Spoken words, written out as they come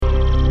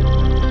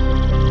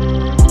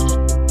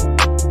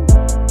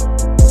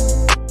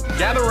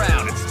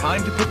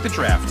pick the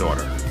draft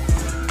order.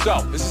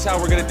 So, this is how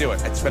we're going to do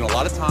it. I spent a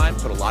lot of time,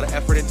 put a lot of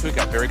effort into it,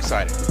 got very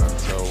excited.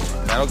 So,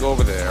 that'll go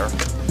over there.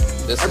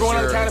 Everyone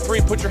on the count of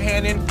three, put your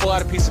hand in, pull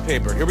out a piece of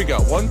paper. Here we go.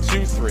 1,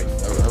 2, 3.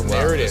 Oh, wow.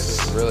 There it is.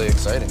 This is really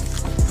exciting.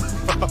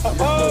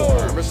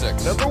 Number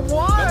 6. Number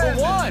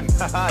 1.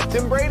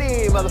 Tim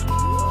Brady,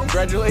 motherfucker.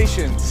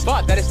 Congratulations.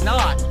 But that is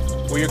not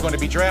where you're going to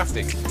be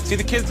drafting. See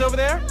the kids over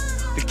there?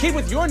 The kid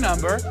with your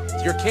number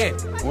is your kid.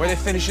 And where they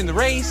finish in the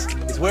race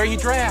is where you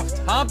draft.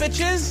 Huh,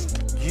 bitches?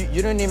 You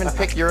didn't even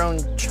pick your own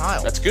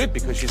child. That's good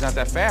because she's not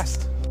that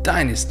fast.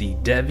 Dynasty,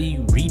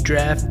 Devy,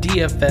 Redraft,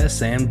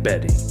 DFS, and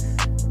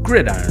betting.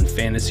 Gridiron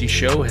Fantasy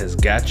Show has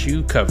got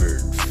you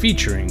covered,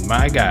 featuring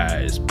my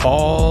guys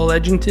Paul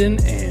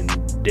Edgington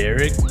and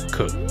Derek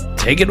Cook.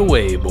 Take it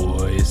away,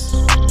 boys.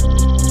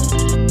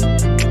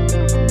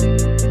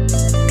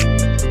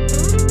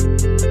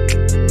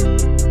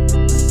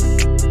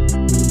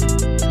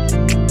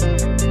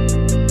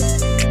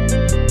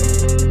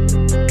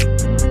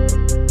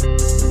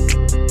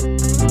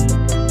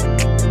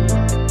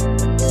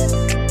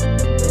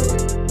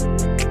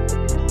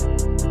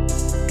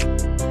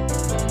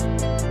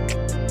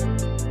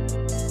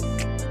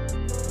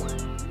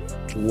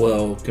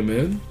 Welcome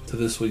in to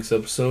this week's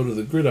episode of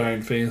the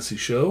Gridiron Fantasy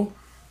Show,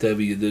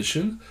 Devy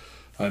edition.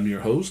 I'm your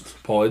host,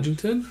 Paul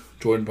Edgington,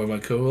 joined by my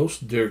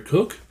co-host, Derek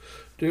Cook.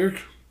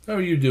 Derek, how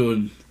are you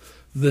doing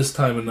this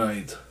time of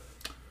night?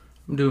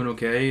 I'm doing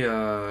okay.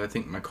 I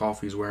think my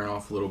coffee's wearing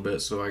off a little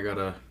bit, so I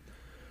gotta,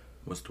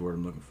 what's the word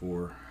I'm looking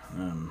for?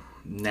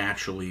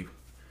 Naturally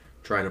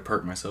try to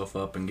perk myself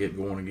up and get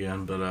going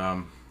again, but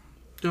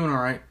doing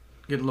alright.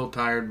 Getting a little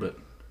tired, but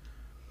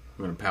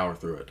I'm gonna power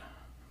through it.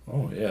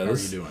 Oh, yeah. How are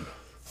you doing?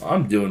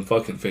 I'm doing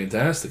fucking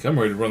fantastic. I'm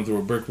ready to run through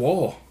a brick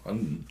wall.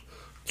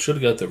 Should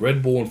have got the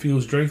Red Bull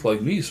infused drink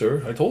like me,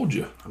 sir. I told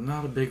you. I'm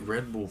not a big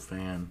Red Bull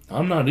fan.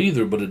 I'm not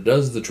either, but it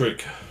does the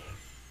trick.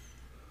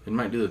 It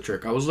might do the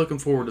trick. I was looking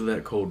forward to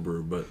that cold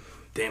brew, but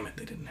damn it,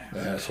 they didn't have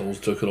it. Assholes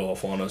took it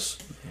off on us.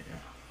 Yeah.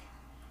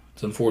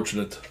 It's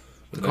unfortunate.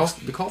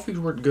 The coffees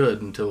weren't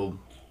good until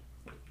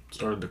it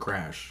started to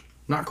crash.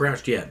 Not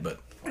crashed yet, but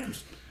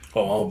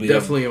I'll be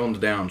definitely on the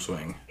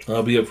downswing.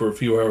 I'll be up for a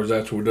few hours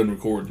after we're done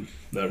recording.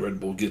 That Red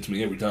Bull gets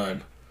me every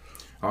time.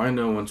 I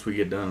know once we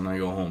get done and I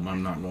go home,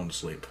 I'm not going to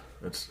sleep.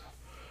 That's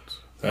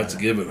a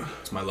given.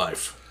 It's my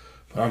life.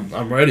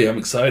 I'm ready. I'm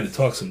excited to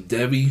talk some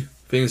Devy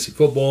fantasy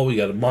football. We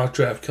got a mock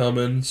draft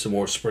coming, some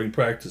more spring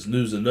practice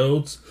news and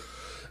notes.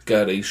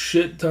 Got a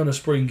shit ton of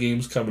spring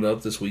games coming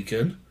up this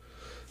weekend.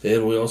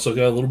 And we also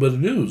got a little bit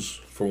of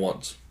news for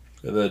once.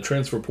 The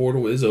transfer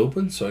portal is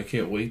open, so I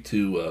can't wait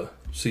to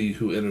see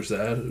who enters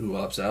that, who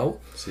opts out.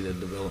 See the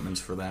developments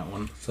for that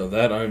one. So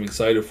that I'm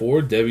excited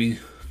for. Devy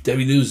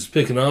news is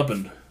picking up,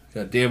 and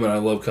god damn it, I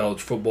love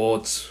college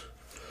football.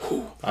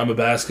 I'm a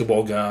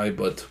basketball guy,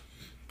 but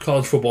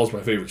college football is my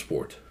favorite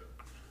sport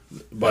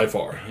by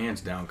far. Hands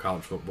down,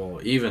 college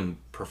football, even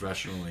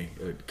professionally,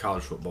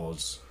 college football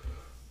is.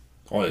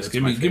 Oh yes,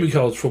 give me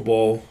college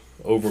football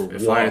over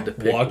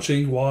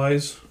watching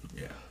wise.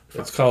 Yeah,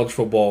 it's college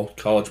football,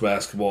 college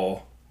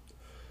basketball,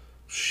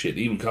 shit,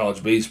 even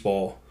college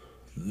baseball.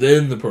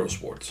 Then the pro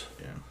sports.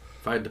 Yeah.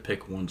 If I had to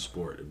pick one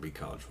sport, it'd be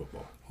college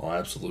football. Oh,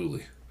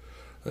 absolutely.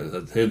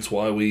 Hence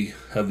why we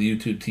have the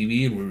YouTube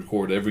TV and we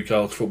record every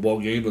college football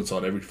game that's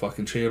on every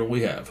fucking channel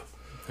we have.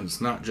 And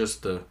it's not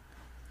just to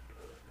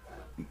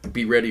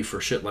be ready for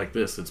shit like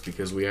this. It's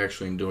because we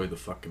actually enjoy the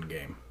fucking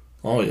game.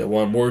 Oh, yeah.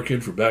 While I'm working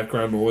for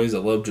background noise, I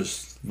love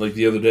just, like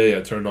the other day,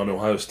 I turned on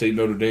Ohio State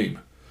Notre Dame.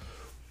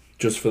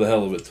 Just for the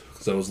hell of it.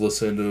 Because I was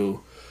listening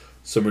to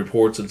some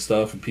reports and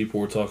stuff and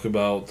people were talking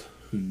about,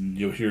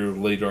 you'll hear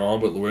later on,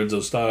 but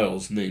Lorenzo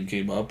Styles' name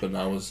came up, and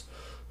I was,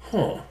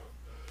 let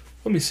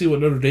me see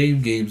what Notre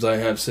Dame games I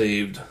have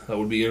saved. That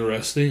would be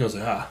interesting. I was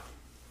like,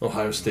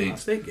 Ohio State. Ohio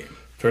State game.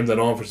 Turned that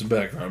on for some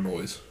background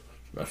noise.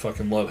 I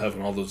fucking love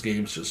having all those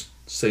games just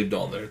saved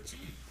on there. It's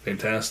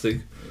fantastic.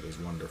 It is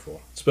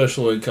wonderful.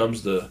 Especially when it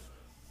comes to,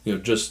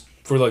 just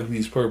for like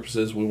these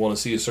purposes, we want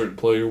to see a certain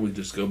player, we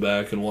just go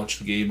back and watch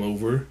the game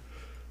over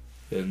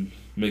and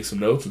make some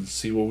notes and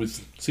see what we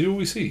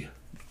see.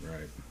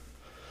 Right.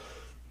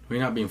 You're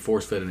not being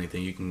force-fed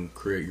anything. You can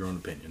create your own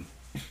opinion.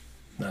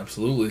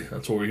 Absolutely.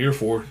 That's what we're here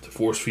for, to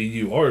force-feed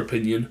you our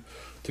opinion,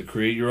 to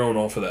create your own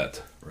off of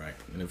that. Right.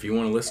 And if you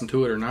want to listen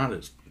to it or not,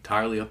 it's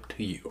entirely up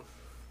to you.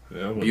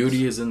 Yeah,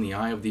 Beauty is in the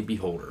eye of the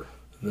beholder.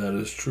 That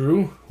is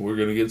true. We're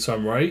going to get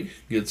some right,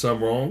 get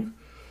some wrong.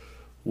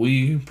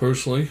 We,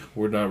 personally,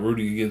 we're not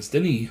rooting against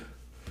any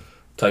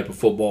type of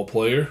football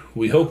player.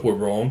 We hope we're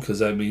wrong, because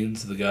that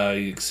means the guy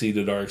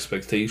exceeded our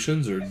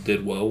expectations or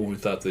did well when we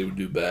thought they would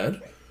do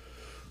bad.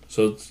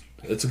 So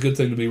it's a good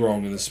thing to be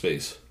wrong in this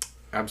space.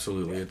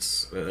 Absolutely.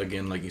 It's,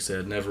 again, like you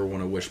said, never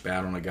want to wish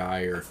bad on a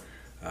guy or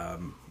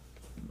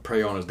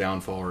prey on his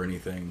downfall or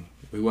anything.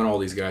 We want all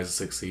these guys to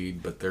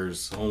succeed, but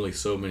there's only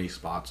so many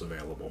spots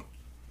available.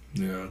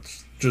 Yeah,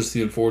 it's just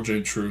the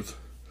unfortunate truth.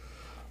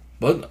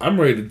 But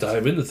I'm ready to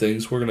dive into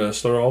things. We're going to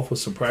start off with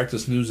some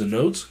practice news and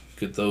notes.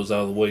 Get those out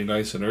of the way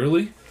nice and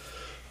early.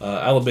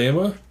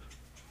 Alabama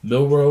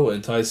Milrow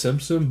and Ty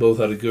Simpson both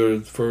had a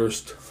good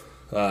first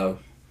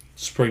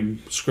spring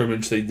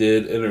scrimmage they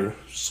did,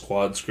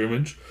 inter-squad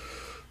scrimmage.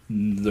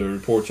 The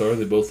reports are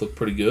they both look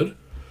pretty good.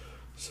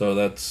 So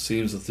that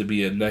seems to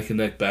be a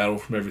neck-and-neck battle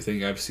from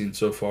everything I've seen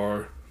so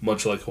far.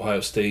 Much like Ohio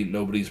State,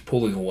 nobody's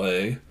pulling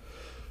away.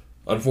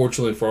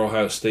 Unfortunately for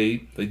Ohio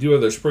State, they do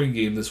have their spring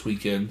game this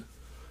weekend.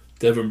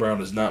 Devin Brown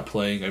is not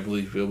playing. I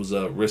believe it was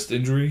a wrist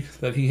injury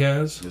that he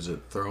has. Is it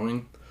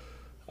throwing?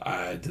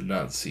 I did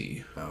not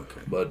see.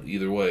 Okay. But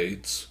either way,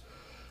 it's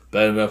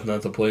bad enough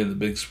not to play in the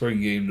big spring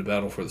game to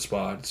battle for the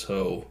spot.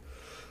 So,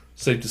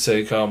 safe to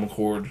say Kyle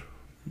McCord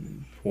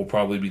will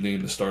probably be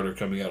named the starter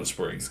coming out of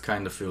spring. It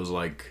kind of feels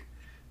like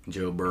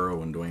Joe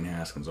Burrow and Dwayne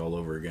Haskins all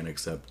over again,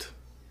 except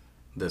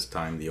this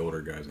time the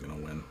older guy's going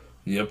to win.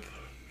 Yep.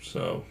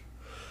 So,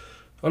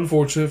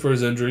 unfortunate for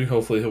his injury.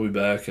 Hopefully he'll be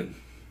back and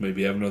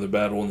maybe have another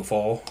battle in the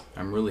fall.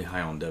 I'm really high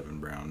on Devin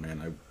Brown,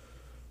 man.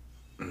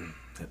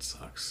 That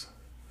sucks.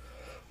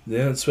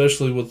 Yeah,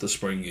 especially with the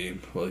spring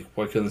game. Like,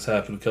 why couldn't this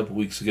happen a couple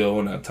weeks ago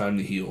and have time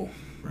to heal?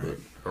 Right.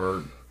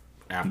 Or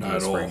after Not the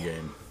at spring all.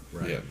 game.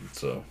 Right. Yeah,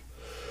 so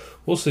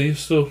we'll see.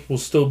 Will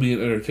still be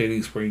an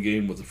entertaining spring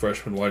game with the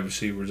freshman wide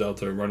receivers out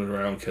there running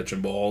around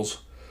catching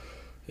balls.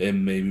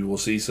 And maybe we'll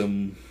see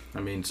some... I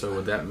mean, so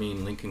would that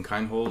mean Lincoln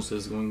Kineholz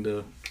is going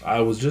to...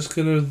 I was just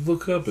going to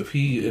look up if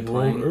he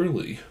enrolled playing?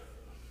 early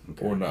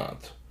or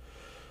not.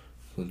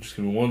 So just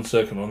give me 1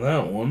 second on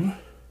that one.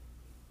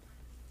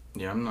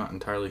 Yeah, I'm not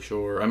entirely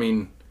sure. I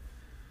mean,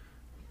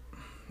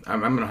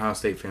 I'm an Ohio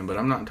State fan, but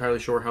I'm not entirely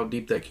sure how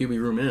deep that QB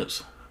room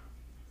is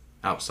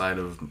outside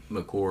of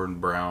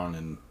McCord, Brown,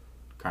 and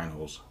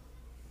Kineholz.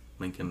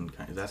 Lincoln,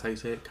 is that how you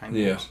say it?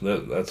 Kineholz? Yeah,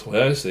 that's the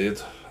way I say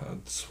it.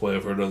 That's the way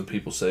I've heard other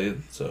people say it.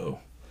 So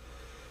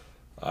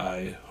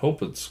I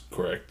hope it's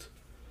correct.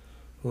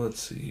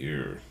 Let's see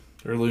here.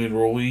 Early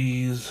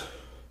enrollees.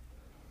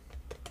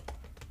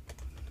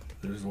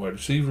 There's the wide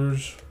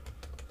receivers.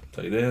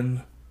 Tight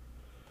end.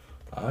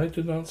 I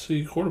did not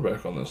see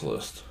quarterback on this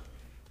list.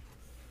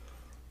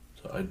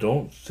 So I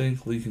don't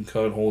think Lincoln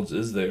Kineholz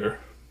is there.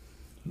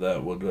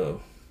 That would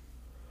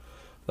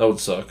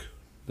suck.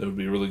 That would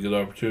be a really good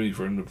opportunity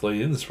for him to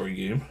play in the spring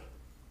game.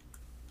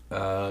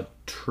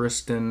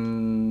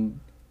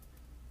 Tristan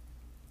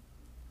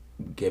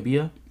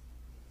Gebbia?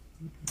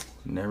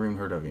 Never even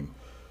heard of him.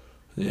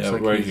 Yeah, Looks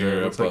like right he's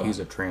here. looks like he's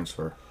a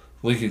transfer.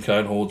 Lincoln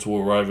Kineholz will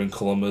arrive in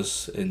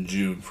Columbus in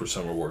June for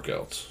summer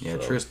workouts. Yeah,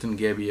 so. Tristan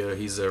Gebbia.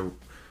 He's a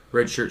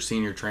redshirt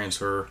senior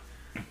transfer.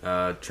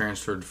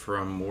 Transferred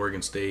from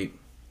Oregon State.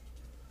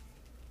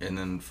 And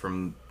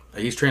then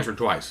he's transferred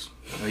twice.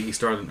 I think he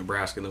started at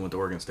Nebraska and then went to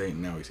Oregon State,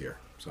 and now he's here.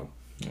 So,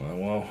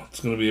 Well, it's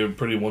going to be a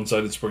pretty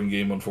one-sided spring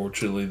game,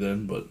 unfortunately,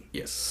 then. But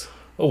yes.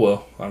 oh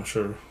well, I'm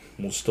sure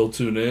we'll still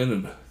tune in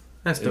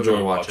and Still enjoy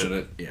gonna watch watching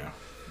it. Yeah.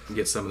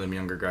 Get some of them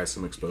younger guys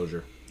some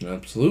exposure.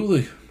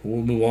 Absolutely.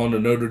 We'll move on to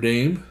Notre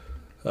Dame.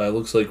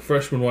 Looks like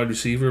freshman wide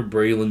receiver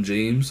Braylon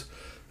James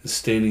is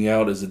standing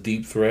out as a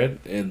deep threat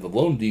and the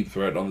lone deep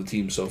threat on the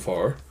team so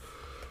far.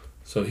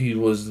 So he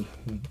was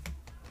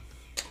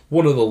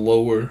one of the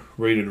lower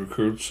rated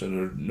recruits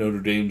in Notre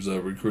Dame's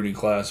recruiting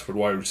class for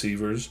wide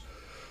receivers.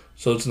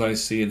 So it's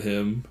nice seeing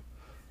him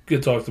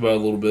get talked about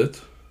a little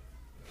bit.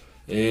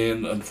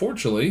 And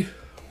unfortunately,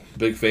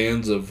 big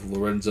fans of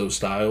Lorenzo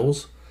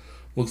Styles.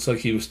 Looks like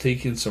he was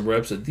taking some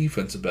reps at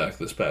defensive back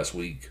this past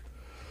week.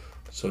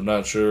 So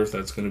not sure if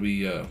that's going to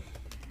be a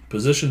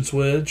position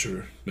switch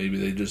or maybe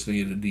they just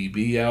need a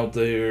DB out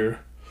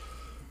there.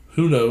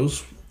 Who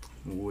knows?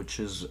 Which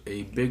is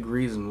a big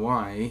reason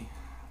why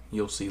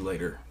you'll see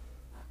later.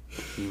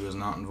 He was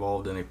not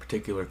involved in a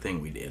particular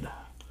thing we did.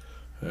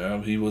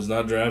 He was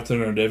not drafted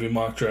in our Devy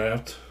mock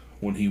draft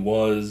when he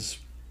was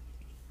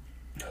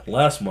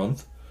last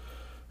month.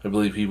 I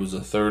believe he was a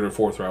 3rd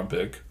or 4th round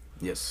pick.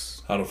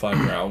 Yes. Out of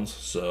 5 rounds.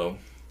 So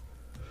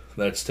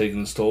that's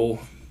taken its toll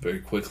very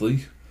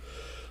quickly.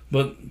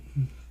 But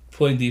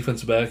playing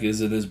defensive back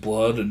is in his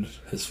blood and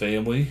his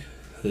family.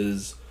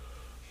 His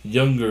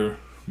younger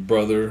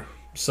brother,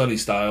 Sonny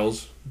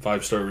Styles,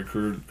 5-star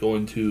recruit,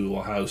 going to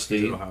Ohio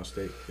State. He's at Ohio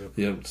State.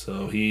 Yep.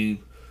 So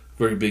he,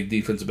 very big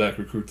defensive back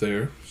recruit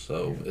there.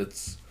 So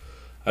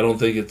I don't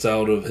think it's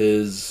out of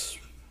his.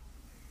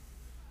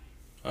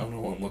 I don't know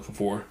what I'm looking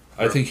for.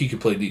 I think he could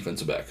play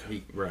defensive back.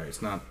 Right.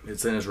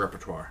 It's in his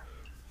repertoire.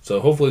 So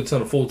hopefully it's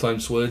not a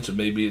full-time switch, and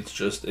maybe it's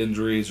just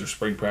injuries or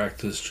spring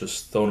practice,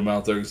 just throwing them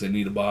out there because they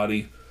need a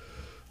body.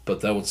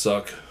 But that would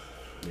suck.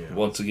 Yeah.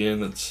 Once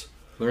again, it's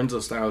Lorenzo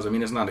Styles. I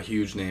mean, it's not a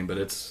huge name, but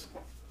it's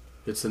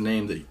a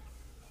name that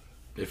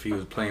if he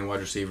was playing wide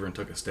receiver and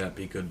took a step,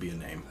 he could be a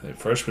name.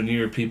 Freshman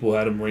year, people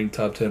had him ranked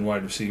top 10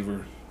 wide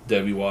receiver,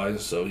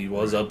 Devy-wise, so he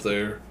was up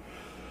there.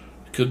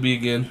 Could be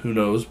again, who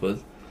knows, but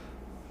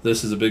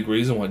this is a big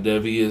reason why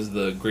Devy is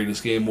the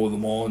greatest game of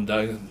them all in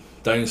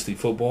Dynasty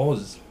football,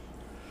 is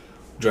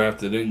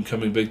drafted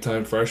incoming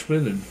big-time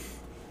freshman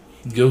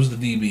and goes to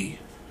DB.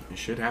 It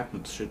should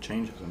happen. Shit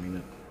changes. I mean,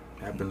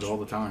 it happens all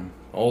the time.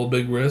 All a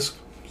big risk,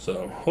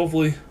 so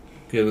hopefully,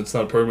 again, it's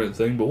not a permanent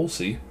thing, but we'll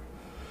see.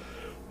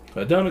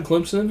 Down at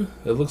Clemson,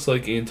 it looks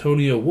like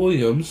Antonio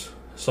Williams,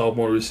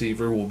 sophomore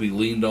receiver, will be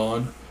leaned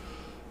on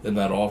in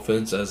that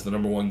offense as the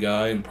number one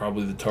guy and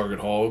probably the target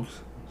hog.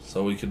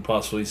 So we could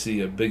possibly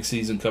see a big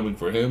season coming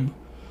for him,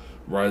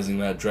 rising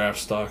that draft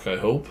stock, I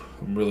hope.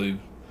 I'm really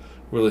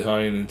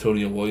high on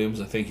Antonio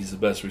Williams. I think he's the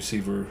best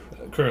receiver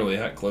currently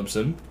at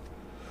Clemson.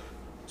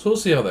 So we'll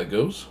see how that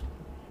goes.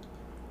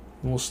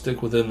 We'll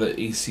stick within the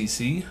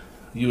ACC.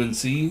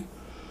 UNC,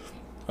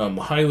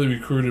 highly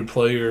recruited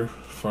player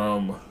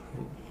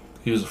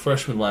he was a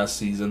freshman last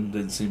season,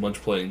 didn't see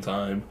much playing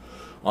time.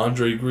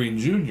 Andre Green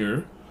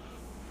Jr.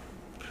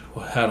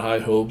 had high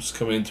hopes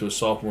coming into his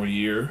sophomore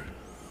year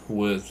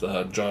with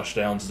Josh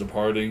Downs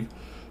departing.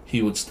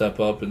 He would step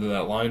up into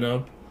that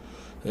lineup.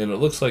 And it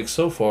looks like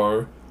so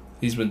far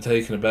he's been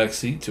taking a back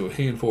seat to a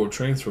handful of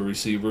transfer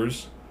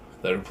receivers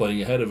that are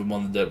playing ahead of him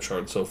on the depth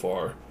chart so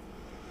far.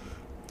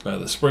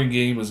 The spring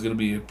game is going to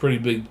be a pretty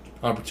big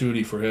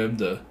opportunity for him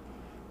to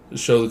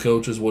show the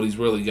coaches what he's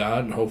really got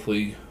and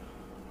hopefully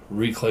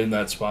reclaim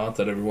that spot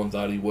that everyone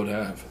thought he would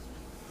have.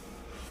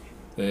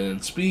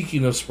 And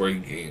speaking of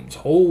spring games,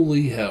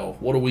 holy hell,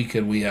 what a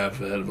weekend we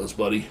have ahead of us,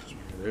 buddy.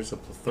 There's a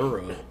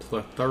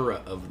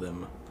plethora of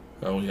them.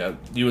 We got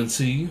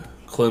UNC,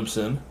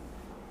 Clemson,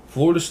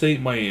 Florida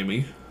State,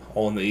 Miami,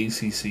 all in the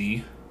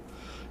ACC,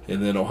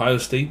 and then Ohio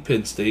State,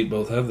 Penn State,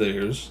 both have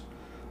theirs.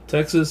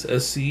 Texas,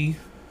 SC,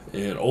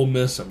 and Ole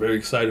Miss, I'm very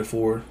excited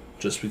for,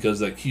 just because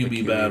that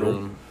QB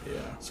battle. Yeah.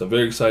 So I'm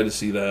very excited to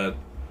see that.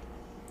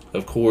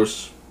 Of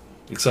course,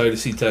 excited to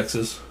see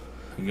Texas.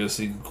 I'm going to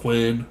see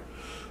Quinn.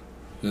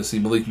 I'm going to see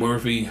Malik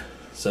Murphy,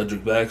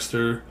 Cedric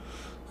Baxter.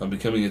 I'm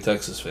becoming a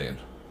Texas fan,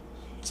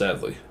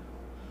 sadly.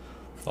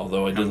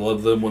 Although I did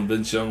love them when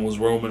Vince Young was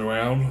roaming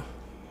around.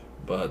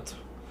 But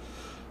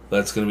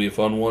that's going to be a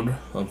fun one.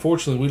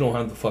 Unfortunately, we don't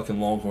have the fucking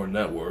Longhorn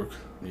Network.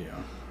 Yeah.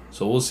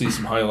 So we'll see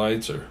some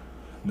highlights or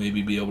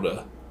maybe be able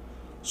to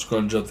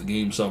scrunch up the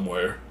game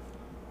somewhere.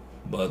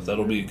 But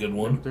that'll be a good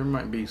one. There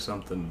might be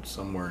something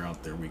somewhere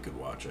out there we could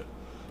watch it.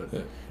 But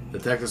the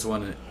Texas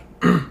one,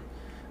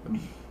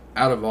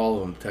 out of all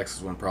of them,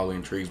 Texas one probably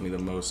intrigues me the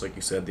most. Like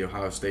you said, the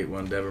Ohio State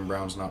one, Devin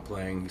Brown's not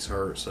playing. He's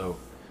hurt, so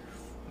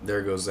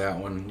there goes that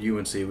one.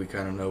 UNC, we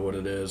kind of know what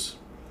it is.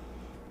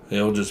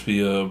 It'll just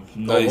be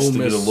nice to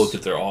get a look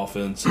at their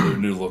offense, their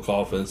new look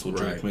offense with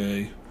Drake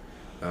May.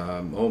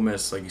 Ole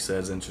Miss, like you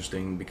said, is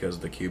interesting because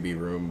of the QB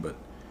room, but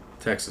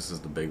Texas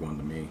is the big one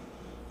to me.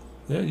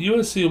 Yeah,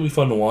 USC will be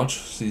fun to watch.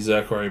 See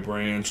Zachary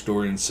Branch,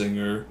 Dorian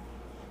Singer.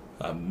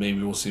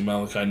 Maybe we'll see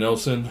Malachi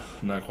Nelson.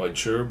 I'm not quite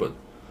sure, but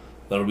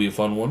that'll be a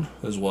fun one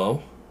as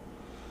well.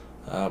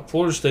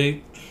 Florida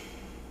State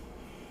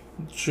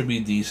should be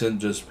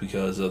decent just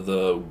because of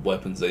the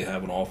weapons they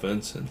have in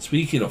offense. And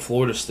speaking of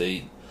Florida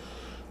State,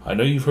 I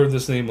know you've heard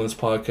this name on this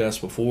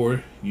podcast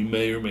before. You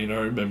may or may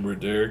not remember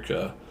Derek.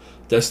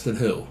 Destin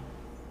Hill.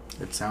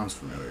 It sounds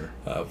familiar.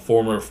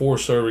 Former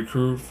 4-star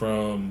recruit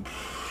from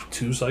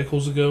 2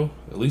 cycles ago,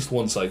 at least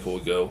 1 cycle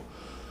ago,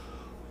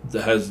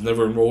 that has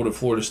never enrolled at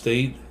Florida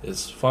State,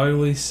 is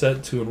finally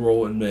set to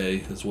enroll in May,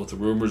 is what the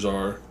rumors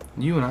are.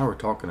 You and I were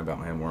talking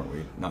about him, weren't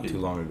we? Not too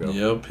long ago.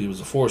 Yep, he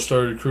was a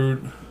 4-star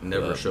recruit.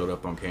 Never showed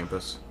up on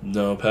campus.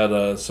 Nope,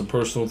 had some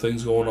personal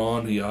things going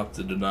on. He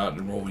opted to not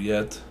enroll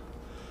yet.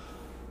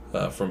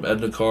 From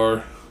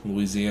Edna-Carr,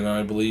 Louisiana,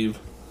 I believe.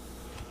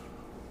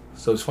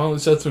 So he's finally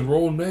set to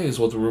enroll in May, is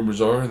what the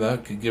rumors are.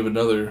 That could give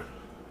another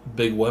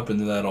big weapon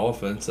to that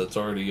offense that's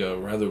already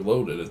rather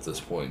loaded at this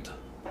point.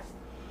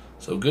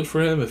 So good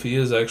for him if he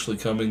is actually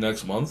coming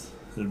next month.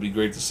 It'd be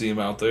great to see him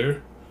out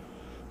there.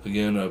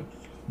 Again, a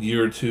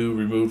year or 2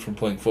 removed from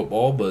playing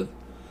football, but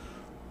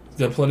he's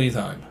got plenty of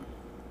time.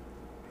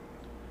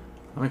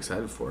 I'm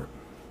excited for it.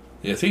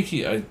 Yeah, I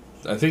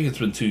think it's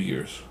been 2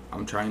 years. I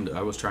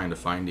was trying to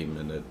find him,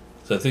 and it.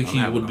 So I think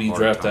he would be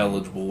draft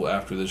eligible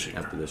after this year.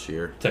 After this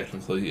year,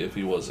 technically, if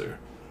he was there.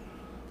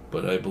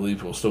 But I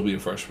believe he'll still be a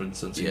freshman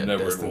since he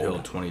never Destin Hill,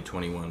 enrolled.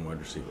 2021 wide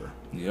receiver.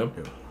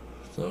 Yep.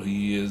 So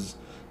he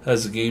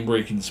has the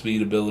game-breaking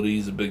speed ability.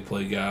 He's a big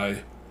play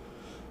guy.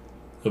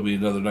 He'll be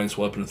another nice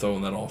weapon to throw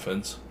in that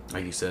offense.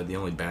 Like you said, the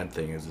only bad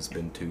thing is it's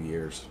been 2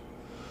 years.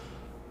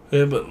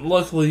 Yeah, but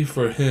luckily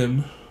for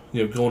him,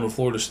 going to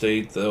Florida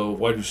State, the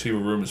wide receiver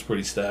room is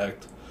pretty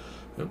stacked.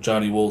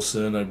 Johnny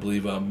Wilson, I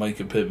believe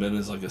Micah Pittman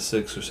is like a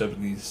 6th or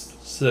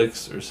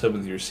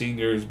 7th year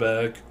senior is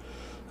back.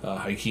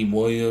 Hakeem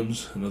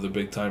Williams, another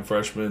big-time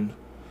freshman.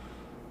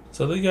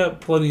 So they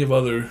got plenty of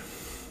other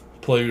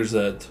players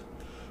that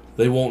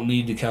they won't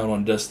need to count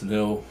on Destin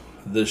Hill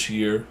this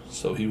year.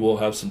 So he will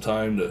have some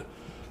time to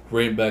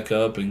ramp back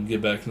up and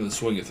get back into the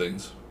swing of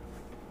things.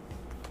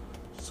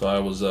 So I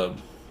was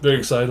very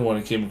excited when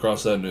I came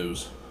across that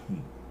news.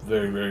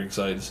 Very, very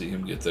excited to see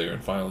him get there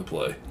and finally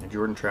play. And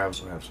Jordan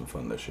Travis will have some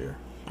fun this year.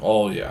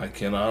 Oh, yeah, I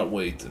cannot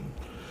wait. And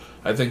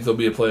I think they'll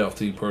be a playoff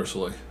team,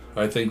 personally.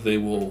 I think they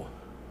will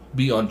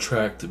be on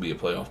track to be a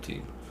playoff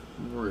team.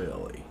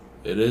 Really?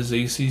 It is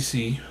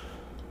ACC,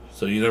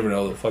 so you never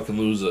know. They'll fucking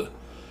lose a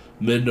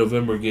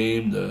mid-November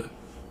game to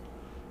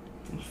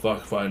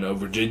find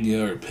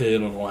Virginia or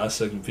Pitt on the last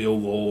second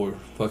field goal or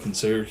fucking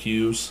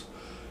Syracuse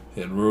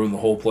and ruin the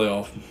whole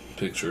playoff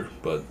picture.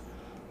 But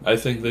I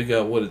think they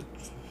got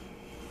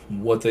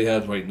what they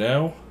have right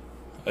now.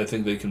 I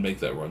think they can make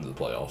that run to the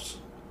playoffs.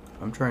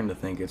 I'm trying to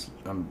think.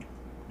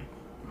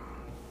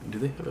 Do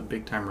they have a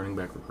big-time running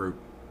back recruit?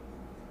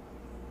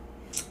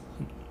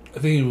 I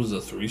think he was a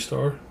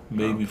 3-star,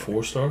 maybe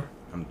 4-star.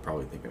 I'm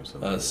probably thinking of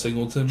something.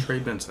 Singleton. Trey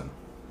Benson.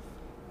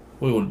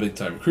 Well, he wasn't a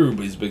big-time recruit,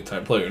 but he's a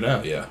big-time player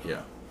now, yeah.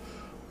 Yeah.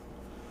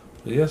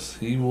 But yes,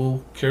 he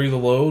will carry the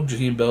load.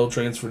 Jaheim Bell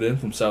transferred in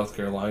from South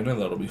Carolina.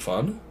 That'll be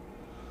fun.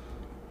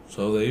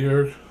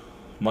 So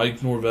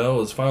Mike Norvell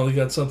has finally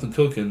got something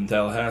cooking in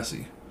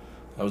Tallahassee.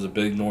 I was a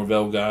big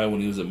Norvell guy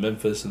when he was at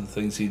Memphis and the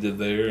things he did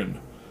there, and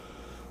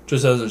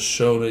just hasn't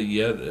shown it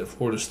yet at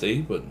Florida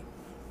State, but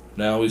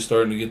now he's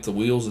starting to get the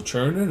wheels a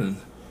churning, and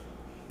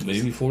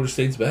maybe Florida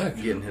State's back.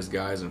 Getting his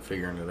guys and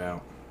figuring it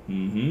out.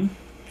 Mm-hmm.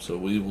 So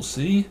we will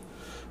see.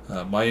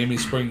 Miami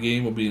spring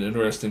game will be an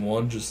interesting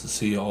one just to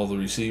see all the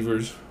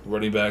receivers,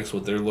 running backs,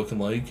 what they're looking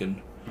like.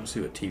 And I'll see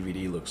what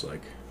TVD looks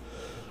like.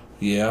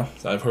 Yeah,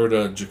 I've heard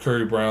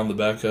Ja'Cory Brown, the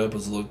backup,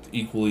 has looked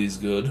equally as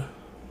good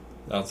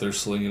out there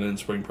slinging it in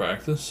spring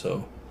practice.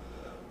 So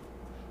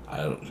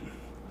I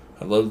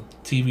love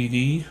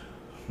TVD,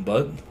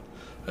 but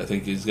I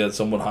think he's got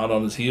someone hot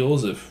on his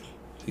heels. If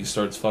he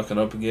starts fucking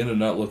up again and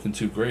not looking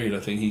too great, I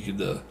think he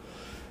could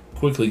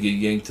quickly get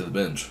yanked to the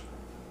bench.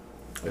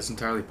 It's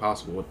entirely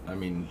possible. I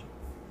mean,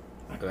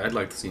 I'd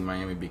like to see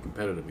Miami be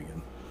competitive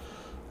again.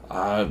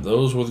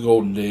 Those were the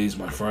golden days,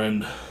 my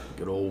friend.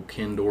 Good old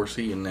Ken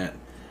Dorsey and that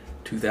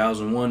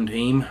 2001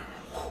 team.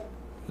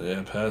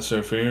 Yeah, pass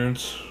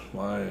interference.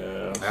 My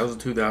ass. That was a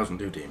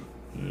 2002 team.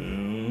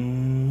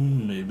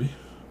 Maybe.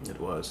 It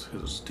was.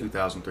 It was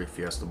 2003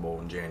 Fiesta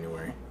Bowl in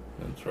January.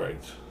 That's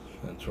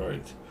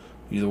right.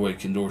 Either way,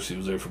 Ken Dorsey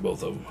was there for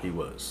both of them. He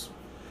was.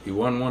 He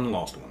won one,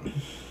 lost one.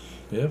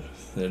 Yep.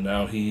 And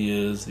now he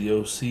is the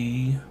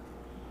OC.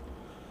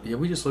 Yeah,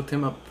 we just looked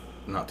him up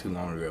not too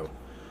long ago.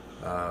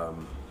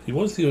 He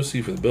was the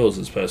OC for the Bills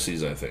this past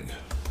season, I think.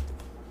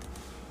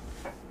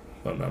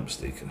 If I'm not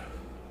mistaken.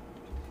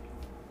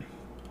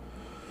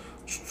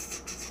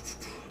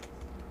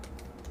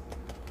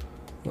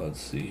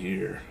 Let's see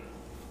here.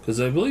 Because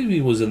I believe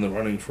he was in the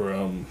running for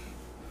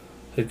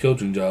head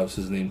coaching jobs.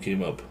 His name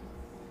came up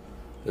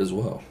as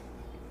well.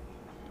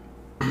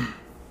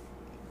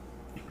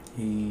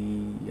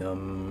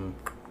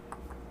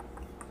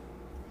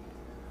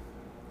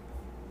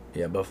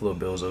 Yeah, Buffalo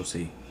Bills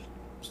OC.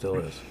 Still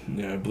is.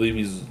 Yeah, I believe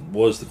he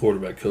was the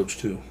quarterback coach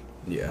too.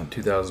 Yeah, in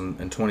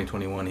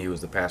 2021 he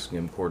was the passing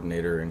game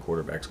coordinator and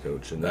quarterbacks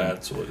coach, and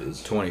that's what it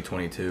is.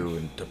 2022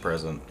 and to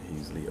present,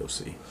 he's the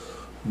OC.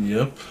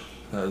 Yep,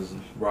 has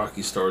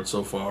rocky start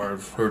so far.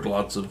 I've heard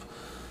lots of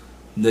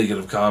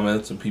negative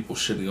comments and people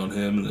shitting on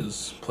him and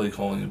his play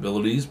calling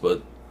abilities,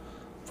 but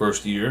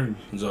first year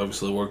he's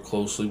obviously worked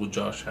closely with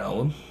Josh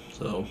Allen,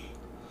 so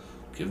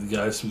give the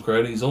guy some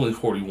credit. He's only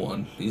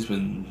 41. He's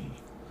been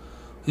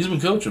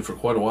coaching for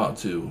quite a while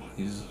too.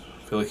 I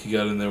feel like he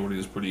got in there when he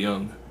was pretty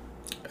young.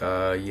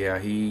 Yeah,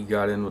 he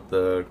got in with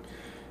the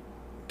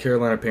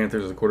Carolina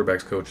Panthers as a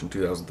quarterback's coach in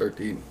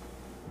 2013.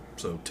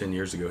 So 10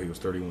 years ago, he was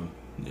 31.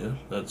 Yeah,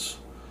 that's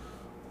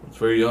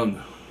very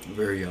young.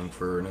 Very young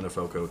for an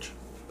NFL coach.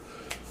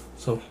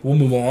 So we'll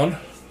move on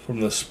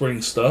from the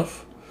spring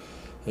stuff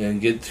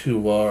and get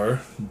to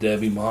our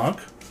Devy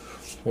mock.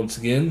 Once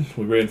again,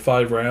 we ran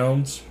 5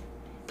 rounds.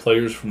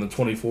 Players from the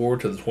 24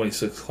 to the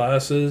 26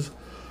 classes.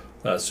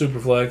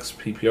 Superflex,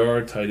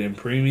 PPR, tight end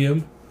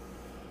premium.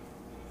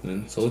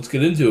 And so let's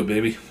get into it,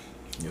 baby.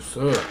 Yes,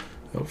 sir.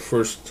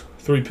 First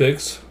 3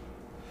 picks.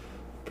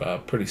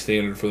 Pretty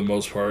standard for the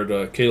most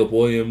part. Caleb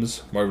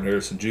Williams, Marvin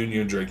Harrison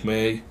Jr., Drake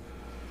May.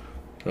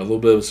 A little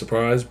bit of a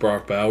surprise.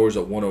 Brock Bowers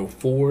at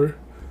 104,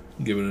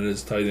 giving it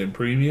his tight end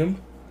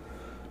premium.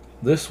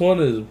 This one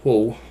is,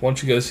 well,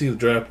 once you guys see the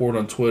draft board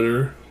on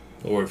Twitter,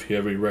 or if you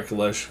have any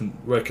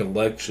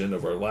recollection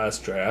of our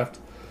last draft,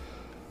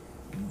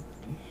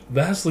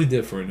 vastly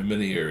different in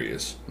many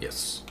areas.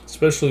 Yes.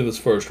 Especially this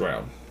first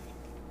round.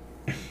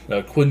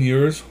 Quinn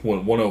Ewers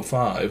went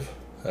 105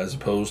 as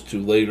opposed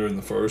to later in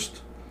the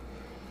first.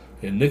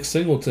 And Nick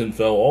Singleton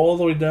fell all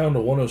the way down to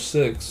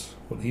 106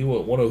 when he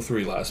went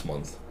 103 last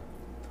month.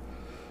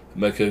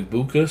 Emeka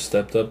Egbuka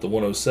stepped up to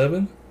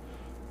 107.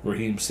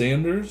 Raheem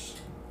Sanders,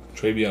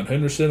 Travion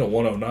Henderson at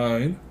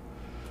 109.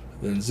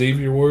 Then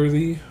Xavier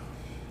Worthy,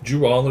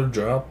 Drew Aller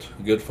dropped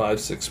a good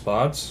 5-6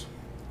 spots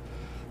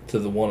to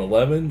the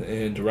 111.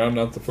 And to round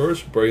out the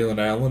first, Braylon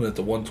Allen at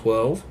the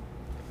 112,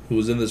 who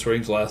was in this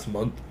range last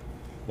month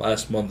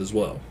as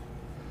well.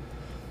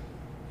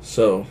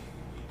 So,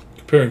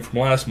 comparing from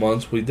last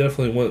month, we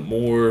definitely went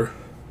more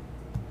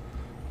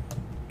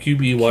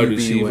QB wide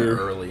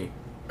receiver. Went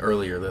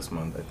earlier this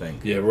month, I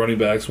think. Yeah, running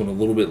backs went a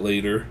little bit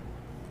later.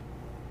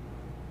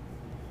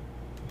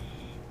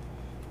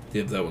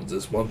 Yep, that one's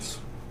this month.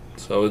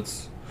 So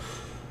it's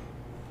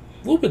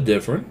a little bit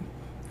different.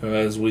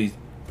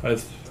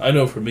 I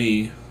know for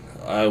me,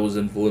 I was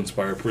influenced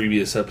by our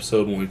previous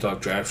episode when we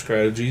talked draft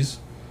strategies.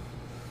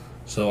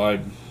 So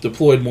I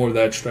deployed more of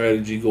that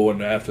strategy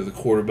going after the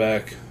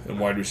quarterback and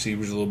wide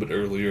receivers a little bit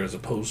earlier as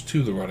opposed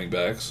to the running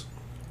backs.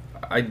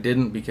 I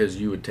didn't because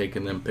you had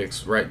taken the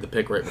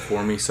pick right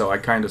before me, so I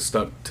kind of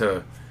stuck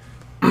to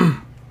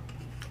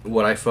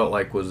what I felt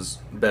like was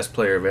best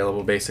player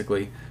available,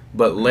 basically.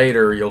 But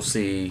later you'll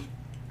see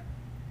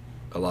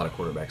a lot of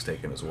quarterbacks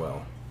taken as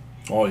well.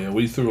 Oh yeah,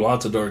 we threw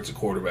lots of darts at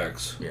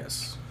quarterbacks.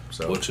 Yes,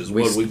 so which is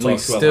what we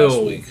talked about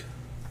last week.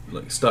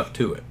 Stuck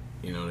to it.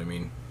 You know what I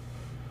mean?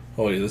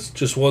 Oh yeah, this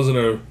just wasn't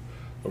a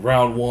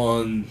round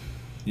one,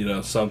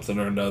 something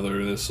or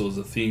another. This was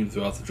a theme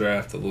throughout the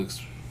draft that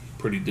looks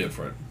pretty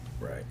different.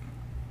 Right.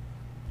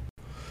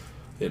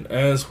 And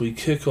as we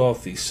kick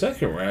off the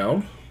second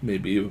round,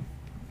 maybe a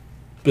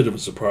bit of a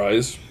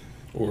surprise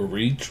or a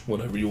reach,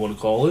 whatever you want to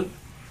call it.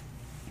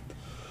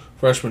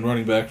 Freshman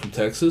running back from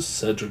Texas,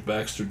 Cedric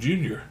Baxter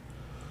Jr.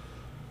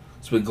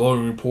 It's been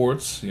glowing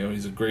reports.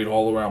 He's a great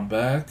all-around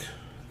back,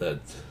 that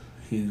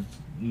he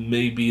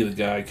may be the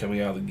guy coming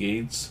out of the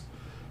gates.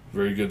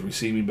 Very good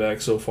receiving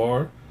back so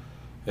far.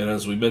 And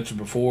as we mentioned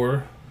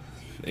before,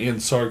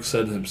 and Sark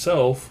said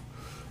himself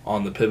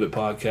on the Pivot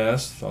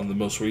podcast, on the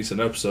most recent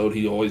episode,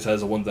 he always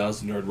has a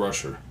 1,000-yard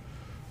rusher.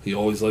 He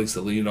always likes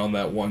to lean on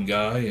that one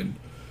guy, and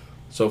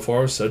so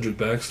far, Cedric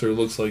Baxter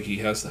looks like he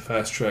has the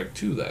fast track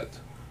to that.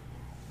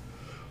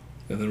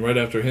 And then right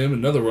after him,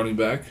 another running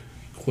back,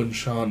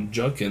 Quinshawn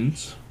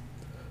Judkins,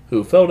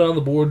 who fell down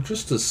the board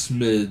just a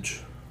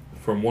smidge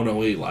from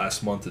 108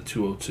 last month to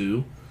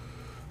 202.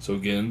 So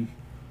again,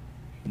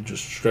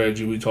 just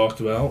strategy we talked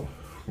about.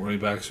 Running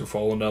backs are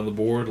falling down the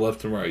board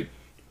left and right.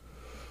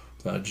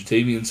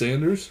 Jatavian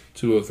Sanders,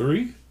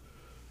 203.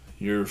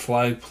 Your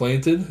flag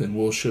planted in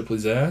Will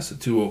Shipley's ass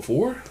at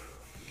 204,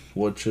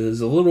 which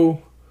is I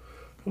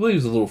believe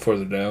it's a little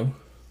further down.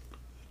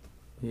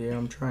 Yeah,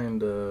 I'm trying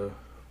to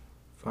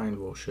find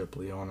Will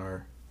Shipley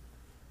on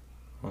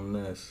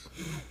this.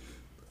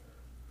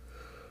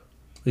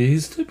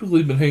 He's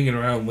typically been hanging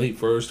around late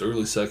first,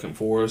 early second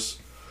for us.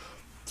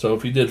 So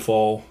if he did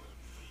fall,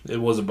 it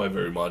wasn't by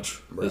very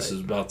much. Right. This is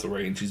about the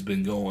range he's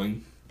been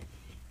going.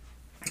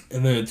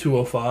 And then at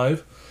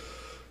 205,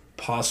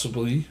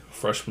 possibly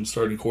freshman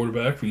starting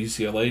quarterback for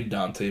UCLA,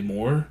 Dante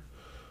Moore.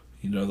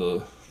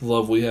 The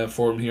love we have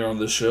for him here on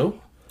this show.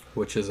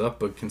 Which is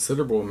up a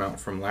considerable amount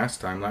from last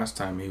time. Last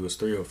time he was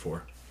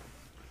 304.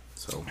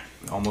 So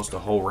almost a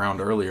whole round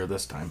earlier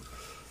this time.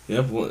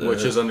 Yep.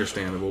 Which is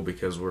understandable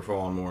because we're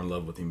falling more in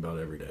love with him about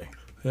every day.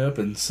 Yep,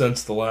 and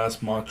since the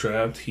last mock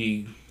draft,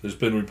 there's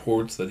been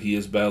reports that he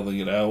is battling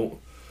it out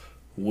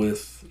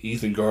with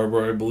Ethan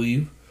Garber, I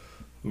believe,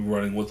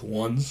 running with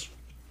ones.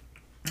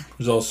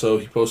 There's also,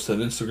 he posted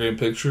an Instagram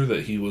picture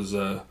that he was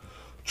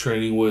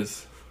training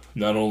with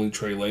not only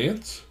Trey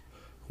Lance,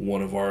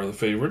 one of our other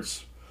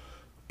favorites,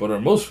 but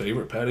our most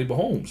favorite, Patty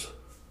Mahomes.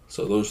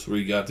 So those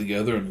three got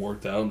together and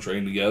worked out and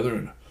trained together,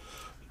 and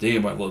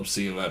damn, I love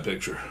seeing that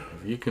picture.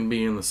 If you can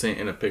be in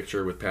a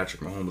picture with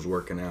Patrick Mahomes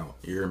working out,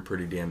 you're in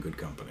pretty damn good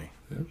company.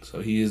 Yeah, so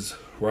he is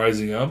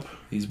rising up.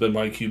 He's been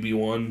my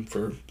QB1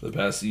 for the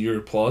past year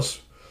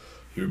plus.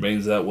 He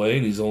remains that way,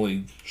 and he's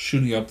only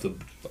shooting up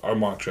our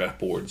mock draft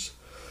boards.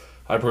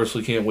 I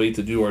personally can't wait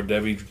to do our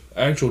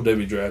actual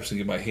Devy drafts and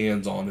get my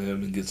hands on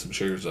him and get some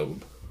shares of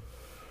him.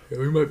 Yeah,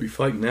 we might be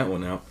fighting that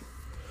one out.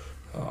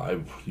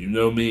 You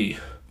know me.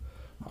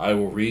 I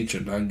will reach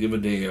and not give a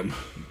damn.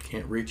 You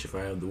can't reach if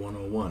I have the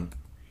 101.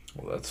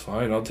 Well, that's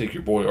fine. I'll take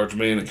your boy Arch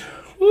Manning.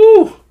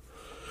 Woo!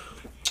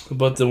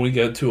 But then we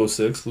got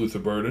 206, Luther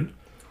Burden.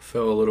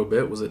 Fell a little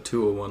bit. Was at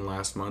 201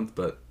 last month,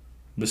 but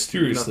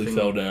mysteriously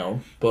fell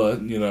down. But,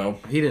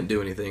 he didn't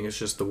do anything. It's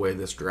just the way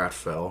this draft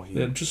fell.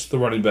 Just the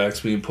running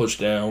backs being pushed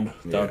down.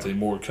 Yeah. Dante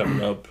Moore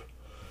coming up.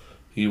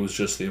 He was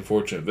just the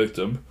unfortunate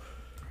victim.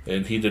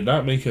 And he did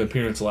not make an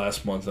appearance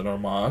last month in our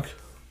mock,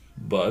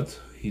 but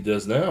he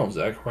does now.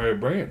 Zachariah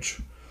Branch.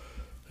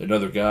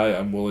 Another guy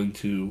I'm willing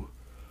to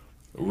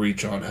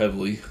reach on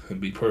heavily and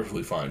be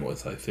perfectly fine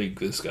with. I think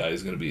this guy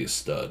is going to be a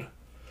stud.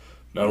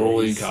 Not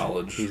only in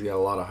college. He's got a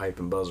lot of hype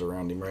and buzz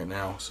around him right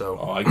now.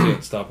 So I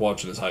can't stop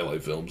watching his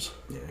highlight films.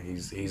 Yeah,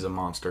 he's a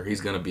monster.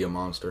 He's going to be a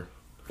monster.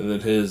 And then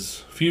his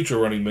future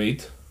running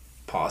mate,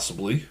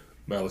 possibly,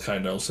 Malachi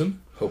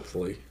Nelson.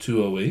 Hopefully.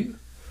 208.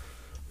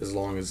 As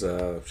long as,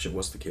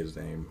 what's the kid's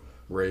name?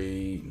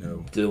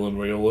 Dylan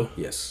Raiola.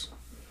 Yes.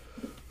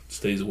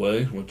 Stays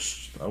away,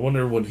 which I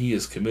wonder when he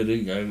is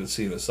committing. I haven't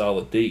seen a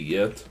solid date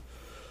yet.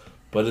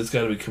 But it's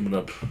got to be coming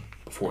up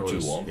before too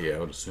long. Yeah, I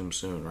would assume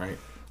soon, right?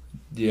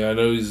 Yeah, I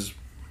know he's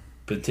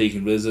been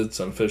taking visits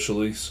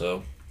unofficially,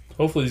 so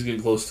hopefully he's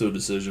getting close to a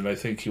decision. I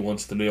think he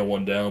wants to nail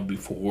one down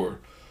before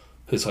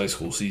his high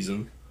school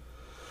season.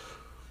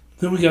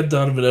 Then we got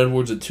Donovan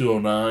Edwards at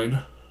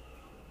 209.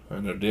 I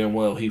know damn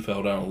well he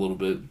fell down a little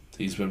bit.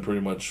 He's been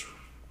pretty much,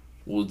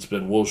 it's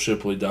been Will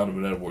Shipley,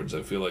 Donovan Edwards,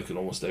 I feel like, in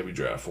almost every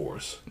draft for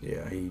us.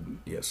 Yeah,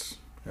 yes,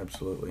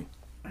 absolutely.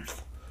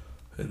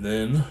 And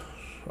then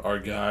our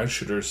guy,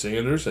 Shadur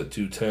Sanders at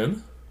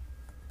 210.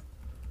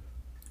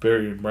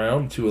 Barry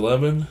Brown,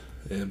 211.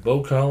 And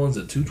Bo Collins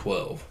at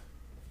 212.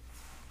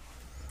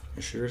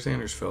 And Shedeur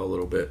Sanders fell a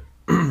little bit.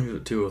 He was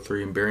at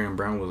 203, and Barry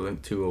Brown was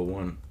at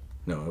 201.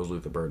 No, it was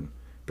Luther Burden.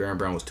 Barry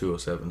Brown was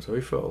 207, so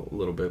he fell a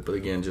little bit. But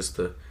again, just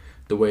the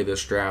way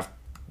this draft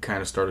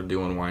kind of started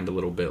to unwind a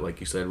little bit, like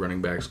you said,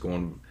 running backs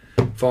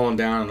falling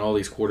down, and all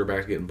these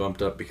quarterbacks getting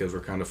bumped up because we're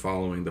kind of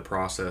following the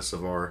process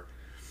of our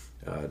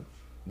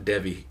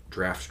Devy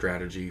draft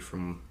strategy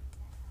from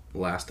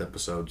last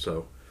episode.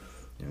 So,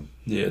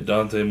 yeah,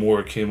 Dante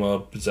Moore came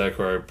up.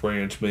 Zachariah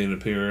Branch made an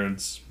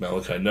appearance.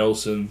 Malachi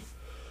Nelson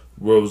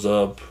rose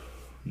up.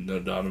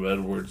 Donovan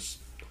Edwards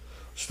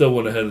still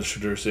went ahead of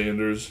Shedeur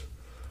Sanders.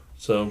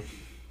 So,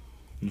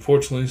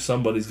 unfortunately,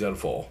 somebody's got to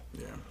fall.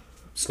 Yeah.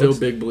 Still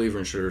big believer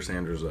in Shedeur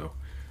Sanders, though.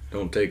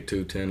 Don't take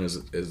 210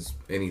 as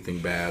anything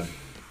bad.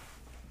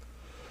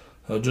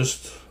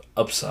 Just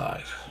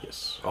upside.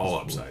 Yes, all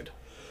upside.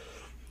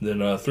 Then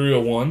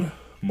 301,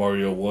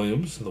 Mario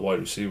Williams, the wide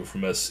receiver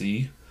from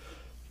SC.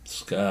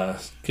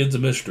 Kid's a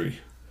mystery.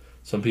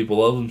 Some people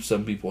love him,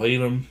 some people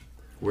hate him.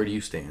 Where do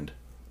you stand?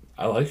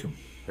 I like him.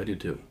 I do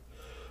too.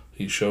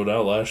 He showed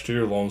out last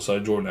year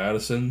alongside Jordan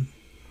Addison.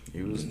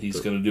 He's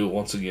going to do it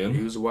once again.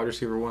 He was the wide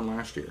receiver one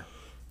last year.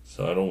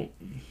 So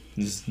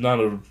he's not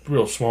a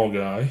real small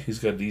guy. He's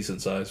got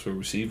decent size for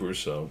receivers,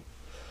 so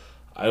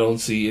I don't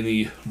see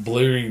any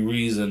blaring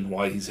reason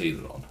why he's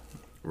hated on.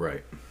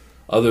 Right.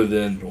 Other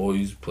than,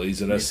 he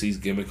plays in SC's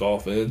gimmick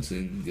offense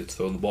and gets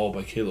thrown the ball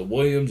by Caleb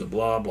Williams and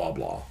blah, blah,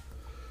 blah.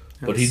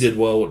 But he did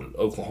well with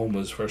Oklahoma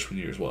his freshman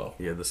year as well.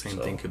 Yeah, the same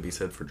thing could be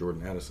said for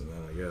Jordan Addison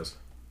then, I guess.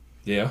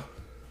 Yeah.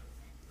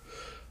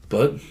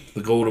 But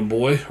the golden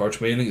boy, Arch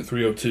Manning at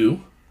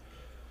 302.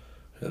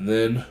 And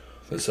then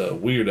this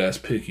weird-ass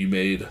pick you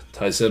made,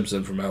 Ty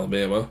Simpson from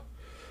Alabama.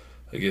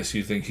 I guess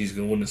you think he's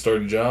going to win the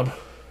starting job?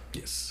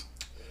 Yes.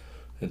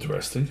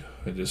 Interesting.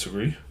 I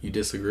disagree. You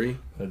disagree?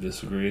 I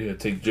disagree. I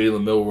take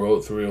Jalen Milroe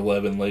at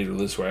 311 later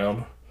this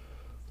round.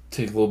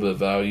 Take a little bit of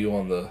value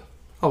on the...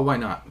 Oh, why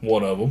not?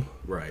 One of them.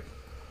 Right.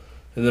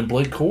 And then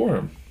Blake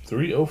Corum,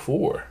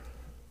 304.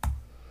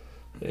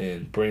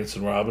 And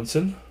Branson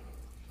Robinson,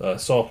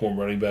 sophomore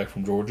running back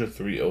from Georgia,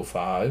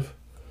 305.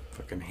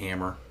 Fucking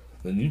hammer.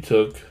 Then you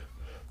took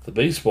the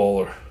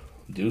baseballer,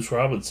 Deuce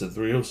Robinson,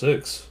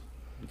 306.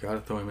 You got to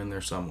throw him in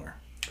there somewhere.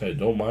 I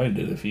don't mind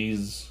it. If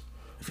he's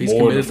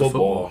more committed to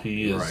football,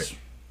 he is. Right.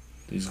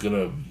 He's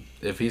gonna.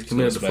 If he's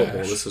committed to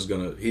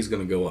football, he's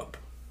gonna go up.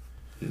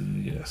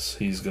 Yes,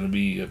 he's gonna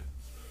be a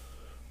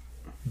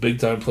big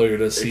time player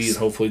to see, and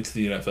hopefully to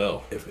the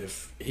NFL.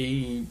 If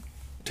he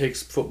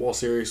takes football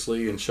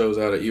seriously and shows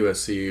out at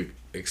USC,